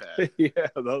pocket notepad. Yeah,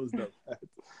 those notepads.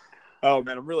 Oh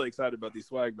man, I'm really excited about these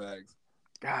swag bags.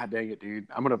 God dang it, dude!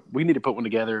 We need to put one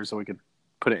together so we could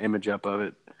put an image up of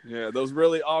it. Yeah, those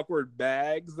really awkward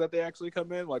bags that they actually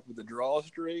come in, like with the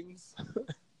drawstrings.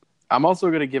 I'm also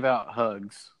gonna give out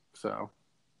hugs. So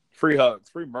free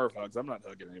hugs, free Murph hugs. I'm not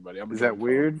hugging anybody. Is that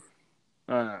weird?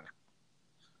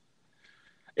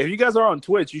 If you guys are on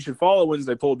Twitch, you should follow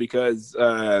Wednesday Poll because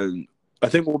I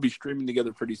think we'll be streaming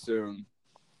together pretty soon.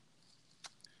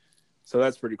 So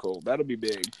that's pretty cool. That'll be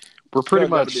big. We're pretty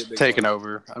much taking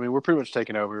over. I mean, we're pretty much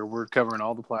taking over. We're covering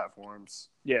all the platforms.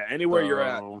 Yeah, anywhere you're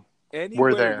at.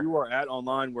 We're there. You are at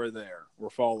online, we're there. We're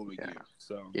following you.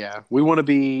 So yeah, we want to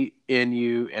be in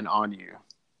you and on you.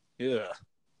 Yeah.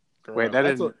 Wait,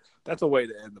 that's a way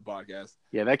to end the podcast.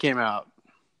 Yeah, that came out.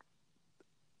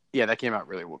 Yeah, that came out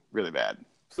really, really bad.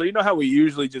 So you know how we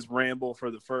usually just ramble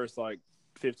for the first,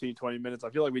 15, 20 minutes? I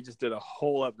feel like we just did a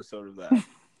whole episode of that.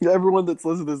 Everyone that's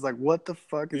listening to this is like, what the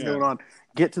fuck is going on?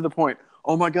 Get to the point.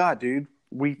 Oh, my God, dude.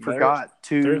 We forgot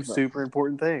two super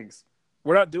important things.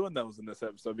 We're not doing those in this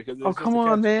episode because it's come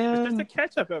on, man. It's just a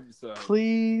catch-up episode.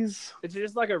 Please. It's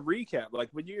just like a recap. Like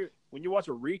when you watch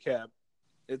a recap,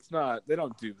 it's not. They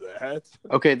don't do that.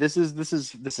 Okay, this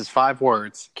is 5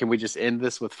 words. Can we just end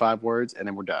this with 5 words and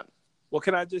then we're done? Well,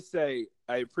 can I just say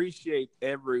I appreciate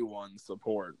everyone's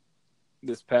support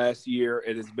this past year.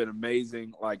 It has been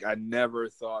amazing. Like I never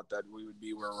thought that we would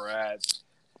be where we're at,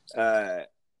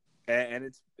 and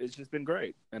it's just been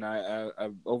great. And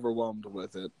I'm overwhelmed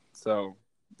with it. So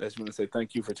I just want to say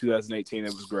thank you for 2018.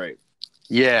 It was great.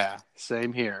 Yeah,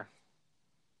 same here.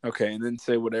 Okay, and then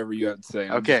say whatever you have to say.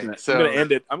 I'm going to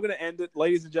end it. I'm going to end it.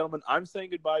 Ladies and gentlemen, I'm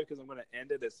saying goodbye because I'm going to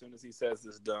end it as soon as he says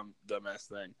this dumbass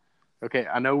thing. Okay,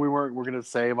 I know we're going to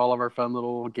save all of our fun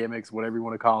little gimmicks, whatever you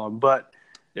want to call them, but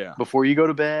before you go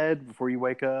to bed, before you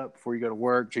wake up, before you go to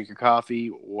work, drink your coffee,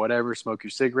 whatever, smoke your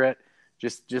cigarette,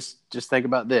 just think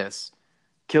about this.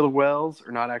 Killer whales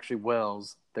are not actually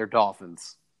whales, they're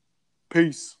dolphins.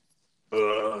 Peace.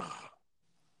 Ugh.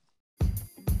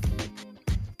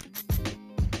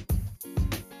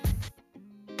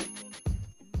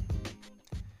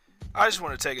 I just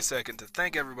want to take a second to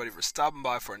thank everybody for stopping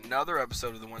by for another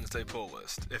episode of the Wednesday Pull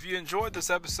List. If you enjoyed this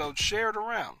episode, share it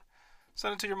around.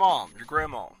 Send it to your mom, your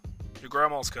grandma, your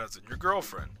grandma's cousin, your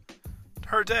girlfriend,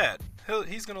 her dad.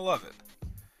 He's going to love it.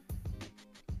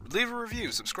 Leave a review.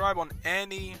 Subscribe on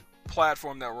any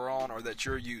platform that we're on or that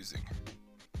you're using.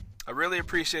 I really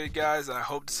appreciate it, guys, and I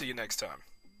hope to see you next time.